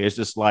that way. It's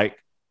just like,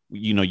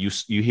 you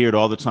hear it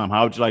all the time.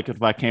 How would you like it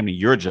if I came to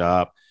your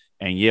job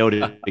and yelled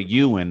at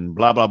you and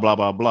blah, blah, blah,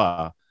 blah,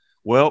 blah?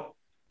 Well,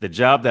 the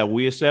job that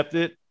we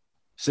accepted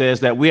says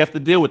that we have to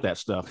deal with that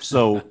stuff.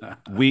 So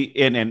we,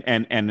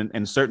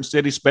 in certain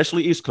cities,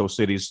 especially East Coast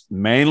cities,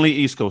 mainly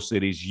East Coast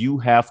cities, you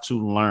have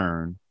to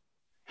learn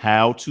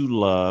how to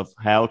love,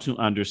 how to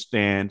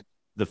understand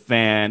the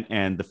fan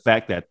and the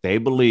fact that they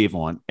believe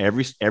on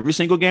every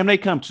single game they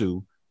come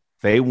to.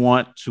 They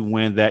want to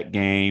win that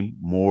game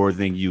more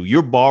than you.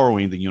 You're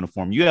borrowing the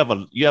uniform. You have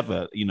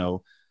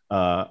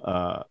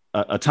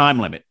a time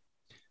limit.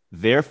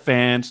 They're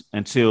fans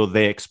until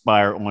they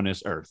expire on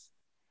this earth.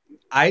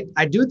 I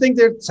do think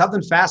there's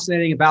something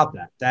fascinating about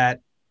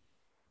that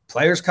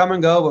players come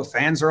and go, but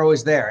fans are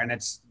always there. And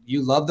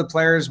you love the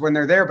players when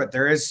they're there, but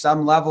there is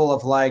some level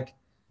of like,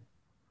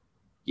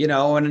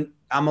 when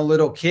I'm a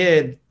little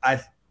kid,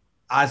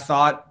 I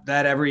thought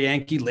that every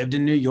Yankee lived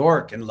in New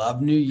York and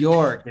loved New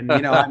York. And,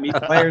 I meet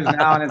players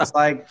now and it's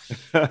like,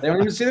 they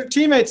don't even see their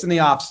teammates in the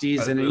off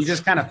season. And you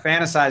just kind of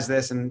fantasize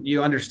this and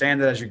you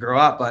understand it as you grow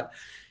up. But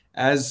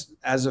as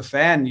a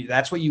fan,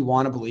 that's what you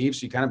want to believe.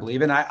 So you kind of believe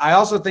it. And I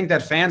also think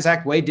that fans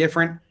act way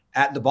different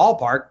at the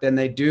ballpark than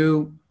they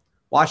do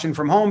watching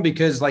from home,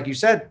 because like you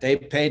said, they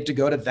paid to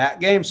go to that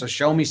game. So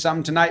show me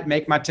something tonight,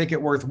 make my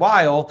ticket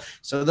worthwhile.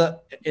 So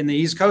in the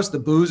East Coast, the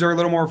boos are a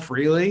little more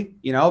freely,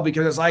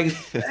 because it's like,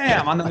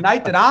 damn, on the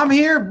night that I'm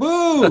here,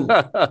 boo.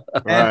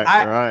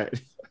 Right.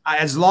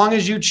 As long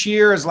as you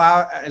cheer as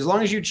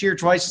long as you cheer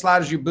twice as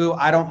loud as you boo,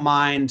 I don't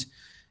mind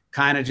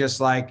kind of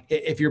just like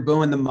if you're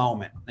booing the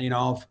moment,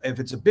 if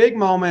it's a big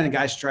moment and a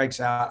guy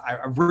strikes out,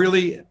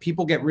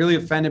 people get really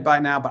offended by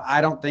it now, but I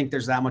don't think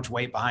there's that much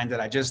weight behind it.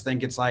 I just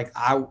think it's like,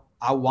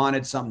 I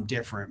wanted something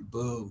different.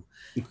 Boo.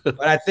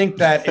 But I think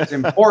that it's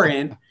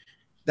important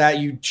that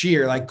you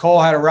cheer. Like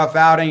Cole had a rough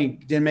outing.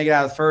 He didn't make it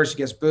out of the first. He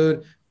gets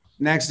booed.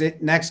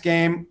 Next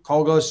game,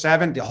 Cole goes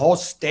 7. The whole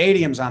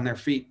stadium's on their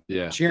feet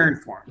cheering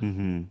for him.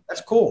 Mm-hmm. That's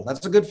cool.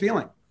 That's a good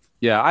feeling.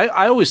 Yeah,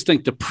 I always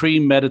think the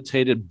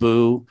premeditated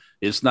boo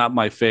is not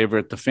my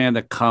favorite. The fan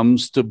that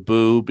comes to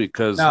boo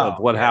because of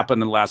what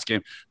happened in the last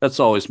game, that's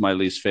always my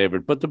least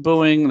favorite. But the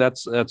booing,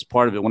 that's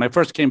part of it. When I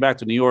first came back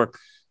to New York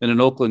in an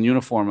Oakland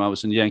uniform, I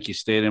was in Yankee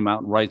Stadium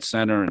out in right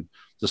center, and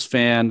this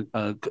fan,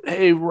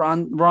 hey,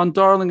 Ron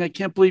Darling, I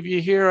can't believe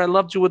you're here. I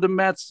loved you with the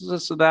Mets,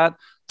 this or that.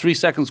 3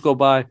 seconds go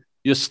by.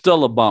 You're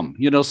still a bum,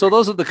 so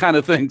those are the kind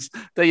of things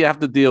that you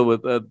have to deal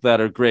with that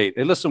are great.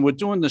 Hey, listen, we're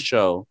doing the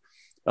show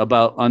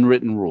about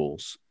unwritten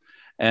rules.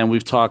 And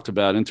we've talked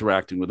about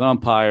interacting with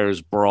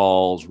umpires,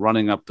 brawls,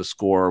 running up the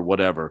score,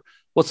 whatever.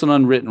 What's an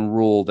unwritten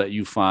rule that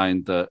you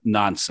find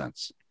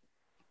nonsense?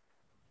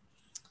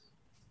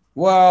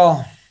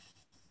 Well,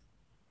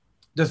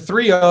 the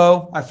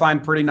 3-0 I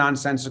find pretty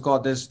nonsensical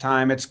at this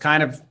time. It's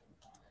kind of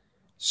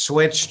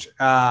switched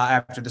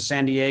after the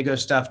San Diego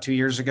stuff 2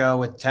 years ago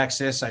with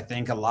Texas. I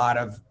think a lot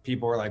of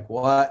people were like,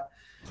 what?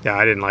 Yeah,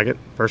 I didn't like it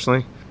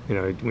personally.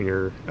 When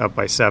you're up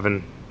by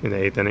 7 in the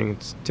 8th inning,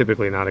 it's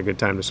typically not a good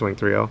time to swing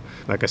 3-0.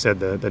 Like I said,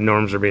 the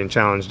norms are being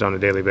challenged on a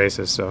daily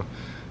basis. So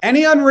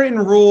any unwritten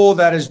rule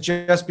that is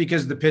just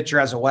because the pitcher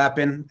has a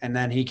weapon and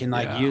then he can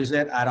use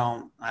it, I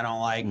don't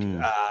like.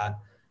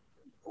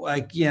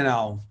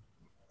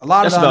 A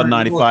lot That's of about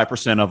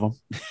 95% of them.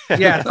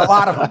 Yeah, it's a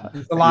lot of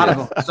them. It's a lot of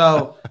them.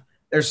 So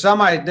there's some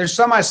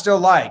I still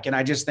like, and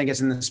I just think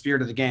it's in the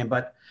spirit of the game.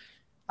 But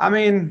I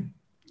mean,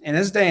 in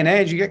this day and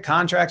age, you get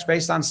contracts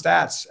based on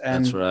stats.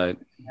 And that's right.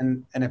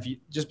 And if you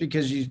just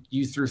because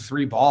you threw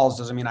 3 balls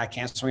doesn't mean I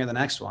can't swing at the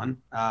next one.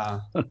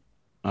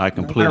 I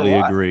completely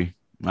agree.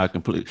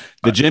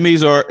 The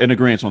Jimmies are in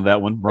agreement on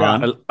that one,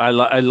 Ron. Yeah,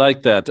 I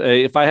like that.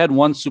 If I had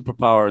one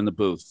superpower in the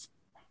booth,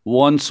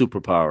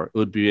 it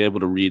would be able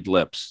to read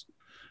lips.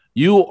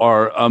 You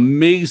are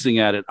amazing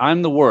at it.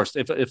 I'm the worst.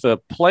 If a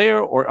player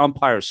or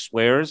umpire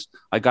swears,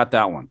 I got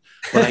that one.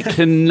 But I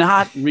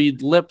cannot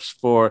read lips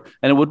and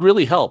it would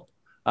really help.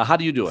 How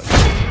do you do it?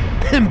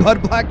 And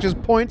Bud Black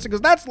just points and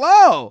goes, that's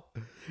low.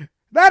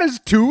 That is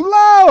too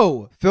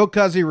low. Phil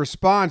Cuzzy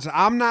responds,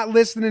 I'm not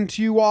listening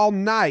to you all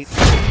night.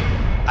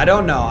 I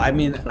don't know. I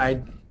mean,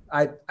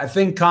 I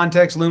think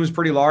context looms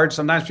pretty large.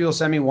 Sometimes people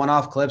send me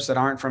one-off clips that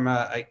aren't from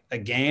a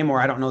game, or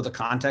I don't know the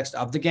context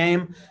of the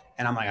game.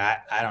 And I'm like,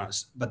 I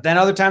don't. But then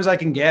other times I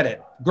can get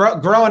it.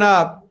 Growing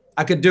up,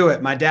 I could do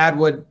it. My dad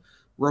would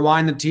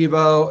rewind the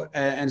TiVo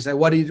and say,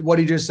 what did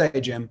you just say,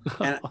 Jim?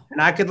 And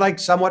I could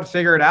somewhat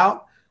figure it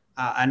out.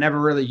 I never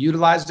really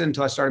utilized it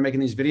until I started making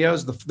these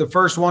videos. The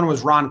first one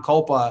was Ron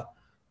Kopa.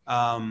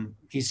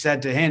 He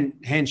said to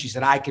Hinch, he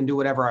said, I can do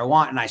whatever I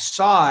want. And I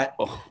saw it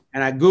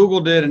and I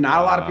Googled it, and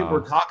not a lot of people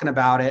were talking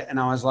about it. And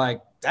I was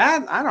like,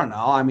 Dad, I don't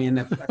know. I mean,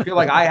 I feel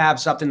like I have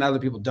something that other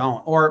people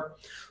don't. Or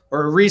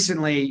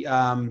recently,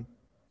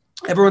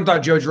 everyone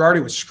thought Joe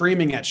Girardi was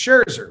screaming at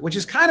Scherzer, which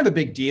is kind of a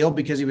big deal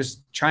because he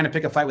was trying to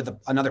pick a fight with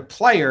another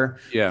player.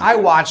 Yeah. I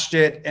watched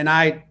it and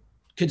I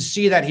could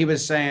see that he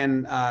was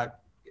saying,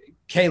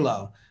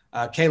 Kalo,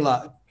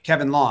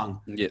 Kevin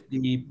Long. Yeah.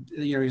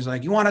 He's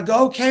like, you want to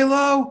go,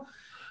 Kalo?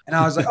 And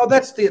I was like, oh,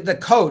 that's the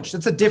coach.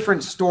 That's a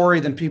different story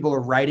than people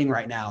are writing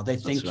right now. They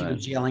think he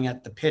was yelling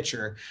at the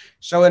pitcher.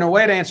 So in a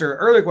way, to answer an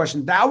earlier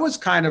question, that was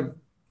kind of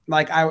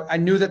like, I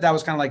knew that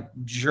was kind of like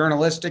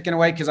journalistic in a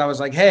way, because I was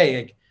like,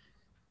 hey,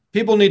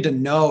 people need to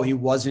know he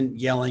wasn't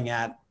yelling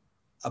at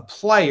a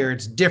player.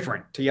 It's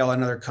different to yell at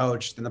another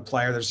coach than the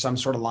player. There's some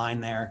sort of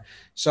line there.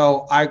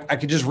 So I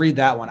could just read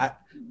that one.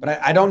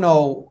 But I don't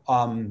know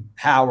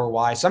how or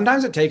why.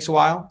 Sometimes it takes a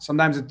while.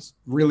 Sometimes it's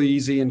really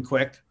easy and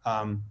quick.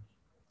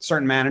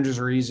 Certain managers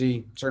are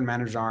easy. Certain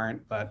managers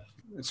aren't, but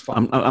it's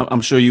fun. I'm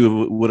sure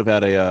you would have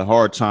had a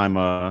hard time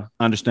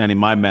understanding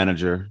my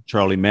manager,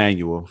 Charlie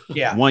Manuel.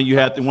 Yeah. One, you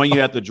have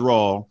to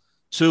draw.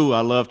 2,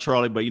 I love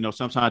Charlie, but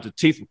sometimes the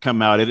teeth would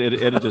come out.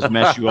 It'll just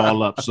mess you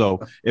all up.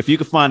 So if you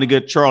could find a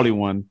good Charlie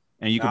one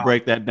and you can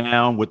break that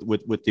down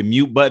with the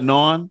mute button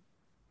on,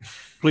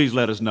 please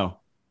let us know.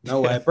 No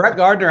way. Brett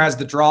Gardner has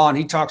the draw, and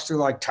he talks through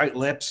like tight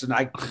lips, and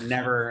I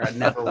never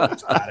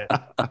once got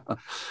it.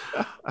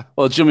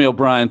 Well, Jimmy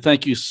O'Brien,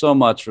 thank you so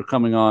much for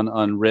coming on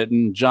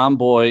Unwritten.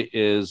 Jomboy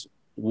is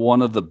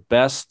one of the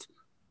best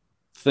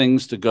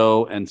things to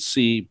go and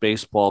see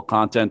baseball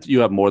content.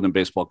 You have more than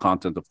baseball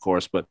content, of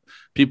course, but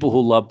people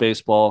who love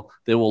baseball,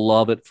 they will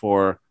love it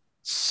for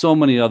so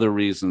many other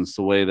reasons.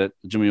 The way that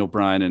Jimmy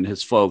O'Brien and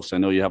his folks, I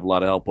know you have a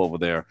lot of help over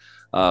there,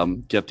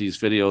 get these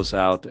videos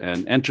out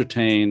and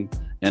entertain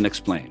and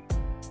explain.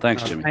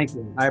 Thanks, Jimmy. Thank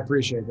you. I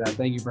appreciate that.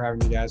 Thank you for having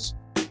me, guys.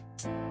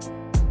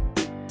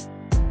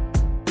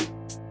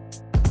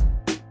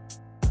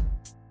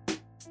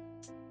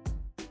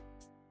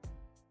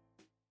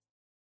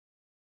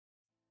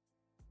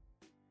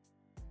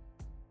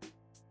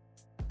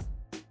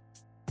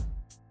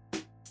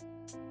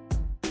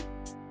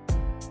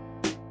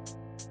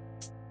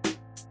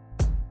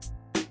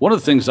 One of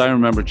the things I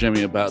remember,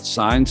 Jimmy, about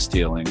sign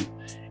stealing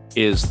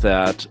is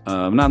that,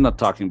 I'm not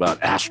talking about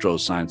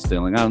Astros sign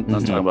stealing, I'm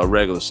talking about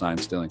regular sign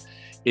stealing,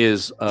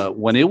 is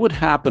when it would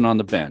happen on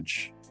the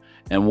bench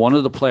and one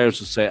of the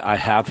players would say, I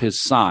have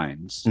his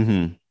signs,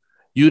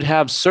 you'd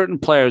have certain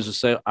players who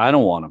say, I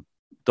don't want them.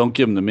 don't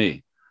give them to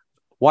me.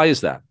 Why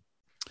is that?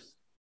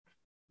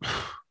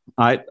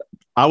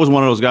 I was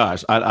one of those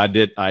guys. I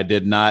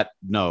did not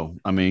know.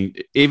 I mean,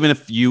 even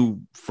if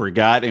you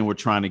forgot and were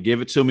trying to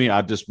give it to me,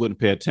 I just wouldn't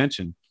pay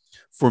attention.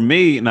 For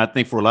me, and I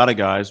think for a lot of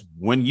guys,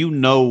 when you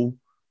know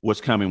what's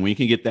coming, when you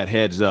can get that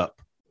heads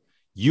up,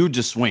 you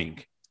just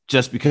swing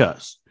just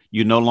because.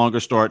 You no longer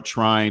start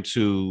trying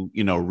to,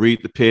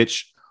 read the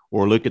pitch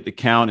or look at the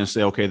count and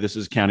say, okay, this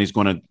is count. He's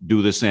going to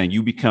do this. And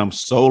you become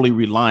solely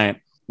reliant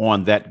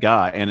on that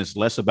guy. And it's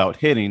less about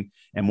hitting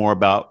and more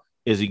about,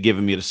 is he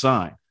giving me the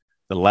sign?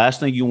 The last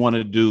thing you want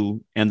to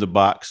do in the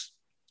box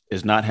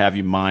is not have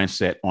your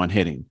mindset on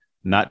hitting,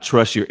 not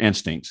trust your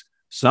instincts.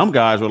 Some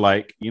guys were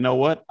like, you know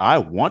what? I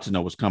want to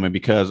know what's coming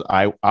because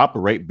I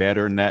operate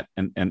better in that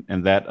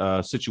in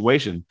that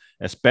situation,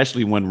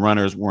 especially when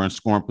runners were in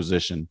scoring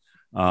position.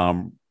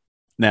 Now,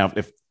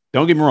 if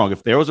don't get me wrong,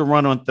 if there was a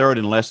run on third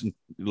and less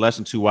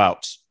than 2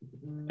 outs,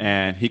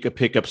 and he could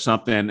pick up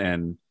something,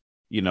 and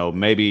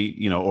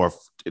maybe or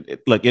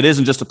look, it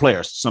isn't just the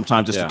players.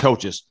 Sometimes it's the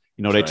coaches.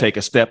 They take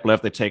a step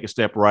left, they take a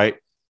step right,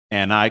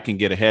 and I can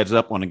get a heads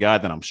up on a guy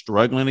that I'm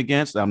struggling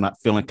against, that I'm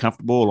not feeling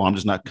comfortable, or I'm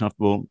just not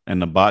comfortable in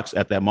the box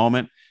at that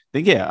moment.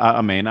 Then, yeah,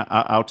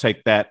 I'll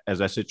take that as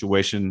that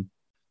situation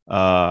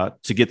to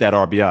get that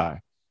RBI.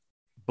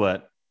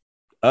 But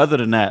other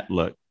than that,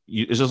 look,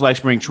 it's just like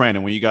spring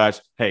training when you guys,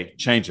 hey,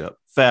 change up,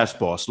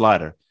 fastball,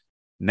 slider.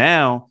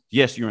 Now,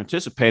 yes, you're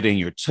anticipating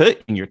your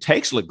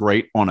takes look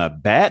great on a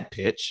bad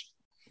pitch.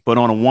 But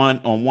on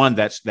one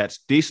that's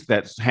decent,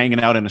 that's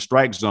hanging out in the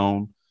strike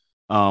zone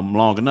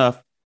long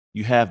enough,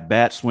 you have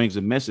bad swings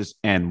and misses.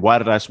 And why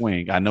did I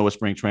swing? I know it's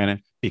spring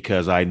training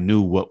because I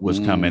knew what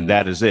was coming.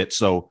 That is it.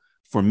 So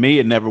for me,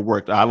 it never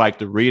worked. I like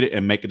to read it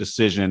and make a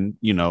decision,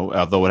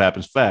 although it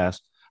happens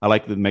fast. I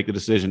like to make a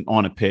decision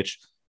on a pitch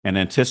and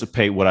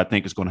anticipate what I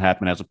think is going to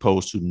happen as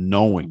opposed to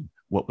knowing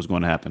what was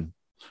going to happen.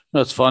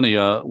 That's funny.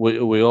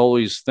 We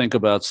always think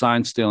about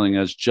sign stealing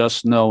as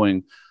just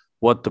knowing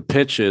what the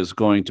pitch is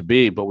going to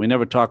be, but we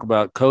never talk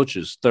about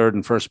coaches, third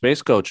and first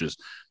base coaches.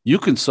 You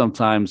can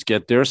sometimes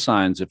get their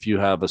signs if you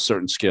have a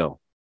certain skill.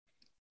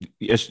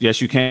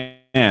 Yes, you can.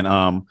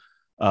 I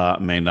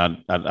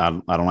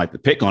don't like to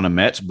pick on the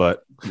Mets,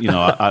 but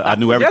I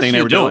knew everything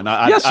they were doing.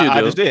 I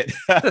just did.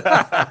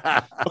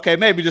 Okay,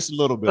 maybe just a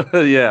little bit.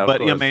 Yeah,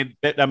 but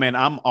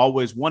I'm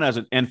always one as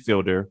an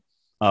infielder.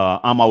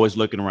 I'm always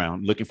looking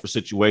around, looking for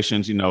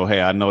situations.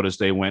 Hey, I noticed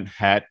they went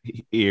hat,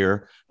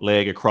 ear,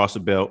 leg across the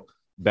belt,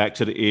 back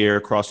to the ear,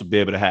 across the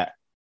bib of the hat,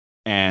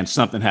 and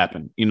something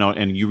happened,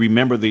 and you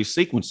remember these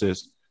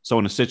sequences. So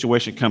when the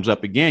situation comes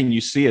up again, you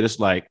see it. It's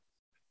like,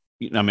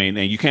 and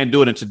you can't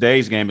do it in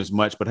today's game as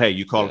much, but hey,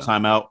 you call a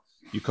timeout,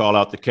 you call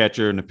out the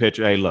catcher and the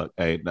pitcher. Hey, look,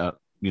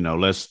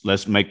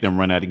 let's make them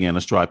run that again.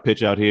 Let's try a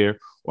pitch out here,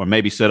 or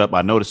maybe set up.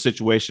 I know the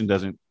situation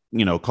doesn't,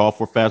 call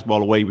for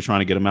fastball away. We're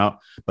trying to get them out,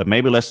 but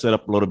maybe let's set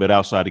up a little bit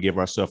outside to give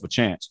ourselves a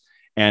chance.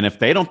 And if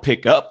they don't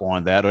pick up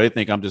on that, or they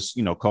think I'm just,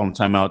 calling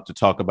timeout to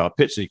talk about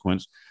pitch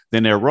sequence,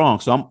 then they're wrong.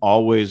 So I'm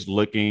always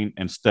looking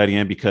and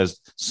studying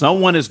because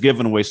someone is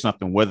giving away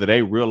something, whether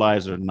they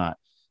realize it or not.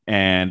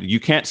 And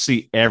you can't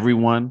see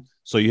everyone.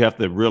 So you have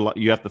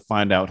to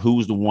find out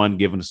who's the one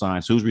giving the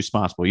signs, who's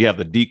responsible. You have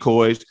the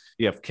decoys,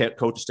 you have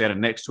coaches standing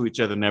next to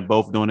each other and they're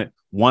both doing it.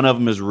 One of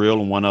them is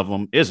real and one of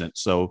them isn't.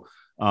 So,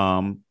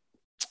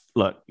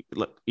 look,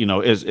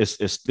 is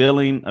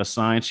stealing a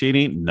sign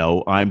cheating?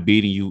 No, I'm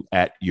beating you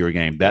at your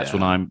game. That's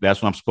what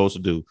I'm supposed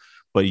to do.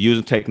 But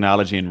using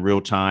technology in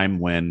real time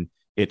when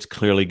it's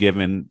clearly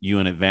giving you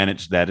an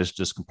advantage, that is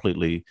just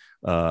completely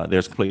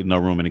there's completely no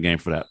room in the game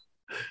for that.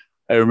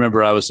 I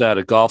remember I was at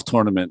a golf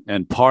tournament,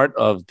 and part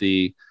of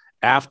the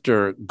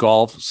after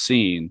golf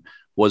scene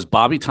was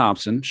Bobby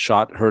Thompson,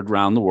 heard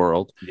around the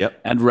world,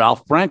 and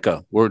Ralph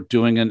Branca were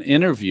doing an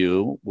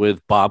interview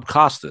with Bob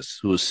Costas,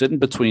 who was sitting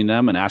between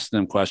them and asking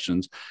them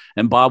questions.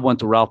 And Bob went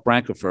to Ralph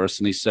Branca first,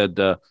 and he said,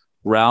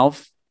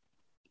 Ralph,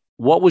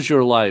 what was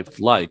your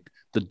life like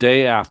the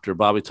day after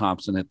Bobby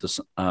Thompson hit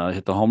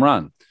the home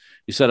run?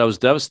 He said, I was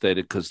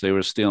devastated because they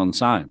were stealing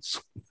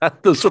signs.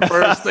 That's the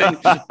first thing.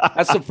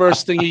 That's the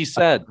first thing he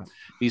said.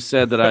 He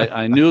said that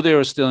I knew they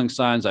were stealing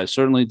signs. I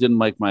certainly didn't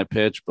like my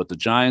pitch, but the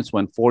Giants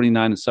went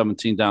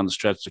 49-17 down the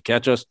stretch to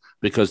catch us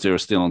because they were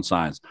stealing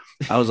signs.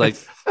 I was like,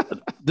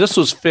 this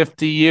was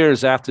 50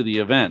 years after the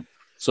event.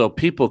 So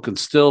people can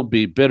still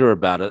be bitter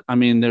about it. I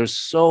mean, there's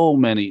so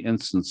many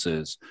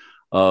instances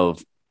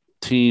of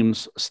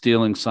teams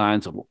stealing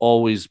signs. It will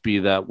always be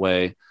that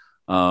way.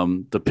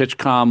 The pitch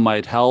comm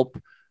might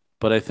help,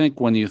 but I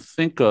think when you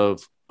think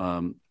of,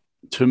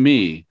 to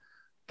me,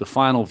 the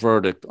final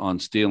verdict on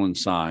stealing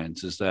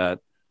signs is that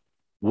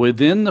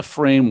within the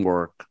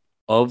framework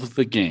of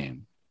the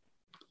game,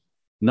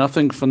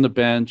 nothing from the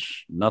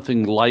bench,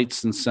 nothing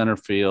lights in center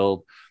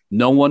field,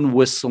 no one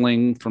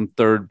whistling from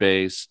third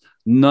base,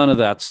 none of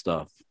that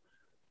stuff.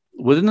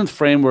 Within the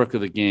framework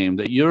of the game,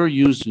 that you're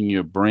using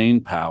your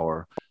brain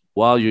power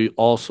while you're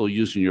also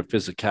using your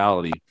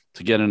physicality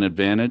to get an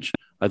advantage,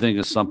 I think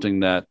is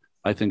something that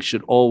I think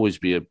should always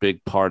be a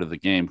big part of the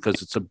game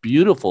because it's a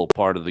beautiful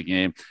part of the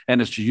game.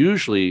 And it's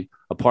usually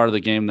a part of the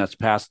game that's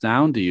passed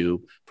down to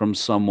you from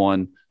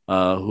someone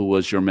who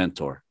was your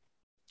mentor.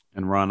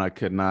 And Ron, I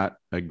could not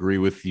agree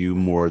with you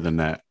more than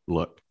that.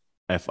 Look,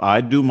 if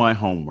I do my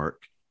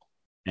homework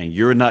and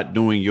you're not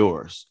doing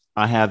yours,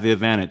 I have the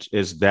advantage.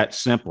 It's that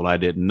simple. I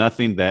did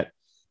nothing that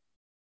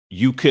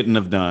you couldn't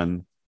have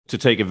done to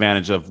take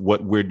advantage of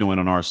what we're doing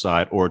on our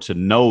side, or to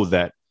know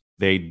that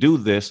they do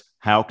this.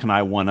 How can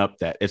I one up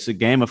that? It's a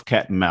game of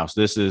cat and mouse.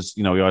 This is,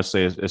 we always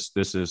say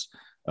this is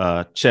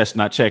chess,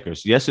 not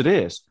checkers. Yes, it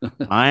is.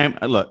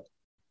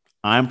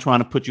 I'm trying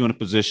to put you in a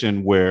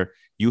position where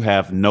you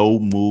have no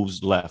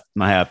moves left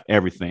and I have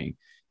everything.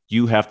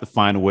 You have to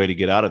find a way to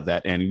get out of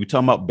that. And you're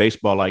talking about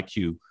baseball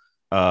IQ.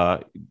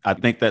 I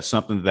think that's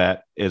something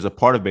that is a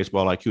part of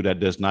baseball IQ that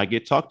does not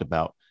get talked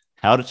about.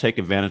 How to take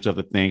advantage of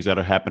the things that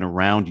are happening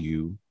around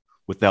you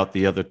without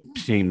the other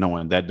team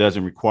knowing. That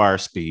doesn't require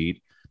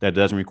speed. That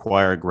doesn't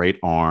require a great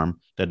arm.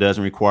 That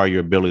doesn't require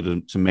your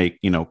ability to make,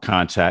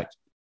 contact.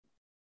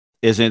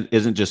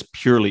 Isn't just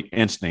purely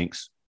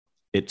instincts.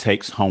 It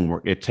takes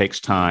homework. It takes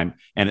time.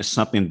 And it's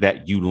something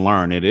that you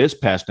learn. It is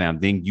passed down.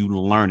 Then you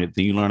learn it.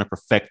 Then you learn to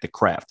perfect the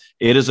craft.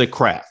 It is a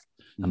craft.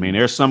 I mean,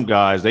 there's some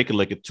guys, they can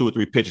look at 2 or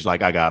 3 pitches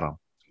like, I got them.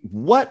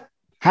 What?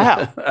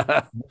 How?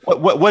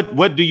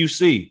 What do you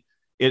see?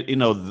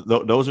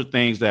 Those are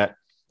things that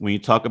when you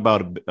talk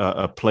about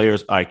a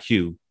player's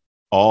IQ,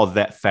 all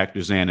that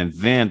factors in. And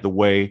then the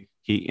way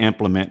he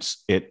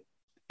implements it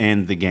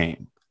in the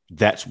game.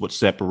 That's what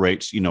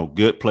separates,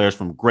 good players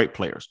from great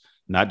players.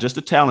 Not just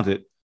the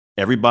talented.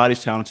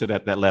 Everybody's talented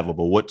at that level,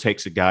 but what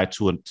takes a guy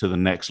to the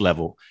next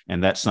level?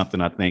 And that's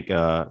something I think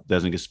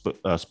doesn't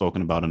get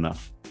spoken about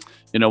enough.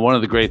 One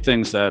of the great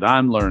things that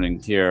I'm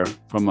learning here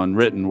from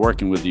Unwritten,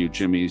 working with you,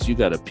 Jimmy, is you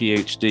got a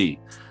PhD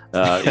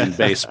in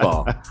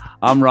baseball.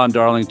 I'm Ron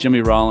Darling,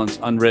 Jimmy Rollins,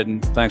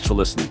 Unwritten. Thanks for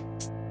listening.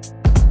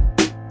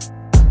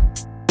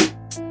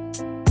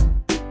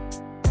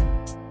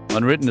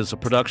 Unwritten is a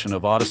production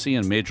of Odyssey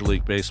and Major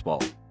League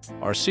Baseball.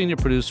 Our senior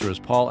producer is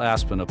Paul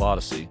Aspen of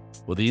Odyssey,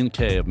 with Ian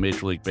Kay of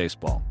Major League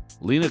Baseball.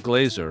 Lena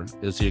Glazer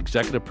is the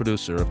executive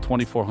producer of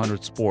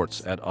 2400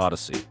 Sports at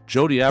Odyssey.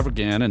 Jody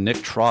Avergan and Nick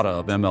Trotta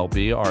of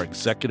MLB are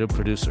executive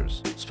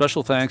producers.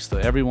 Special thanks to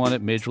everyone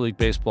at Major League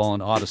Baseball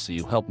and Odyssey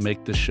who helped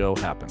make this show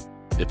happen.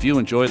 If you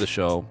enjoy the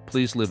show,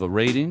 please leave a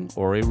rating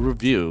or a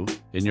review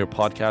in your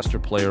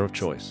podcaster player of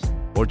choice,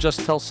 or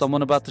just tell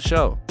someone about the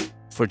show.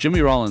 For Jimmy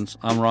Rollins,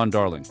 I'm Ron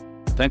Darling.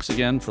 Thanks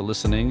again for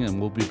listening, and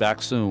we'll be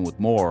back soon with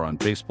more on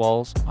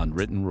baseball's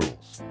unwritten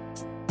rules.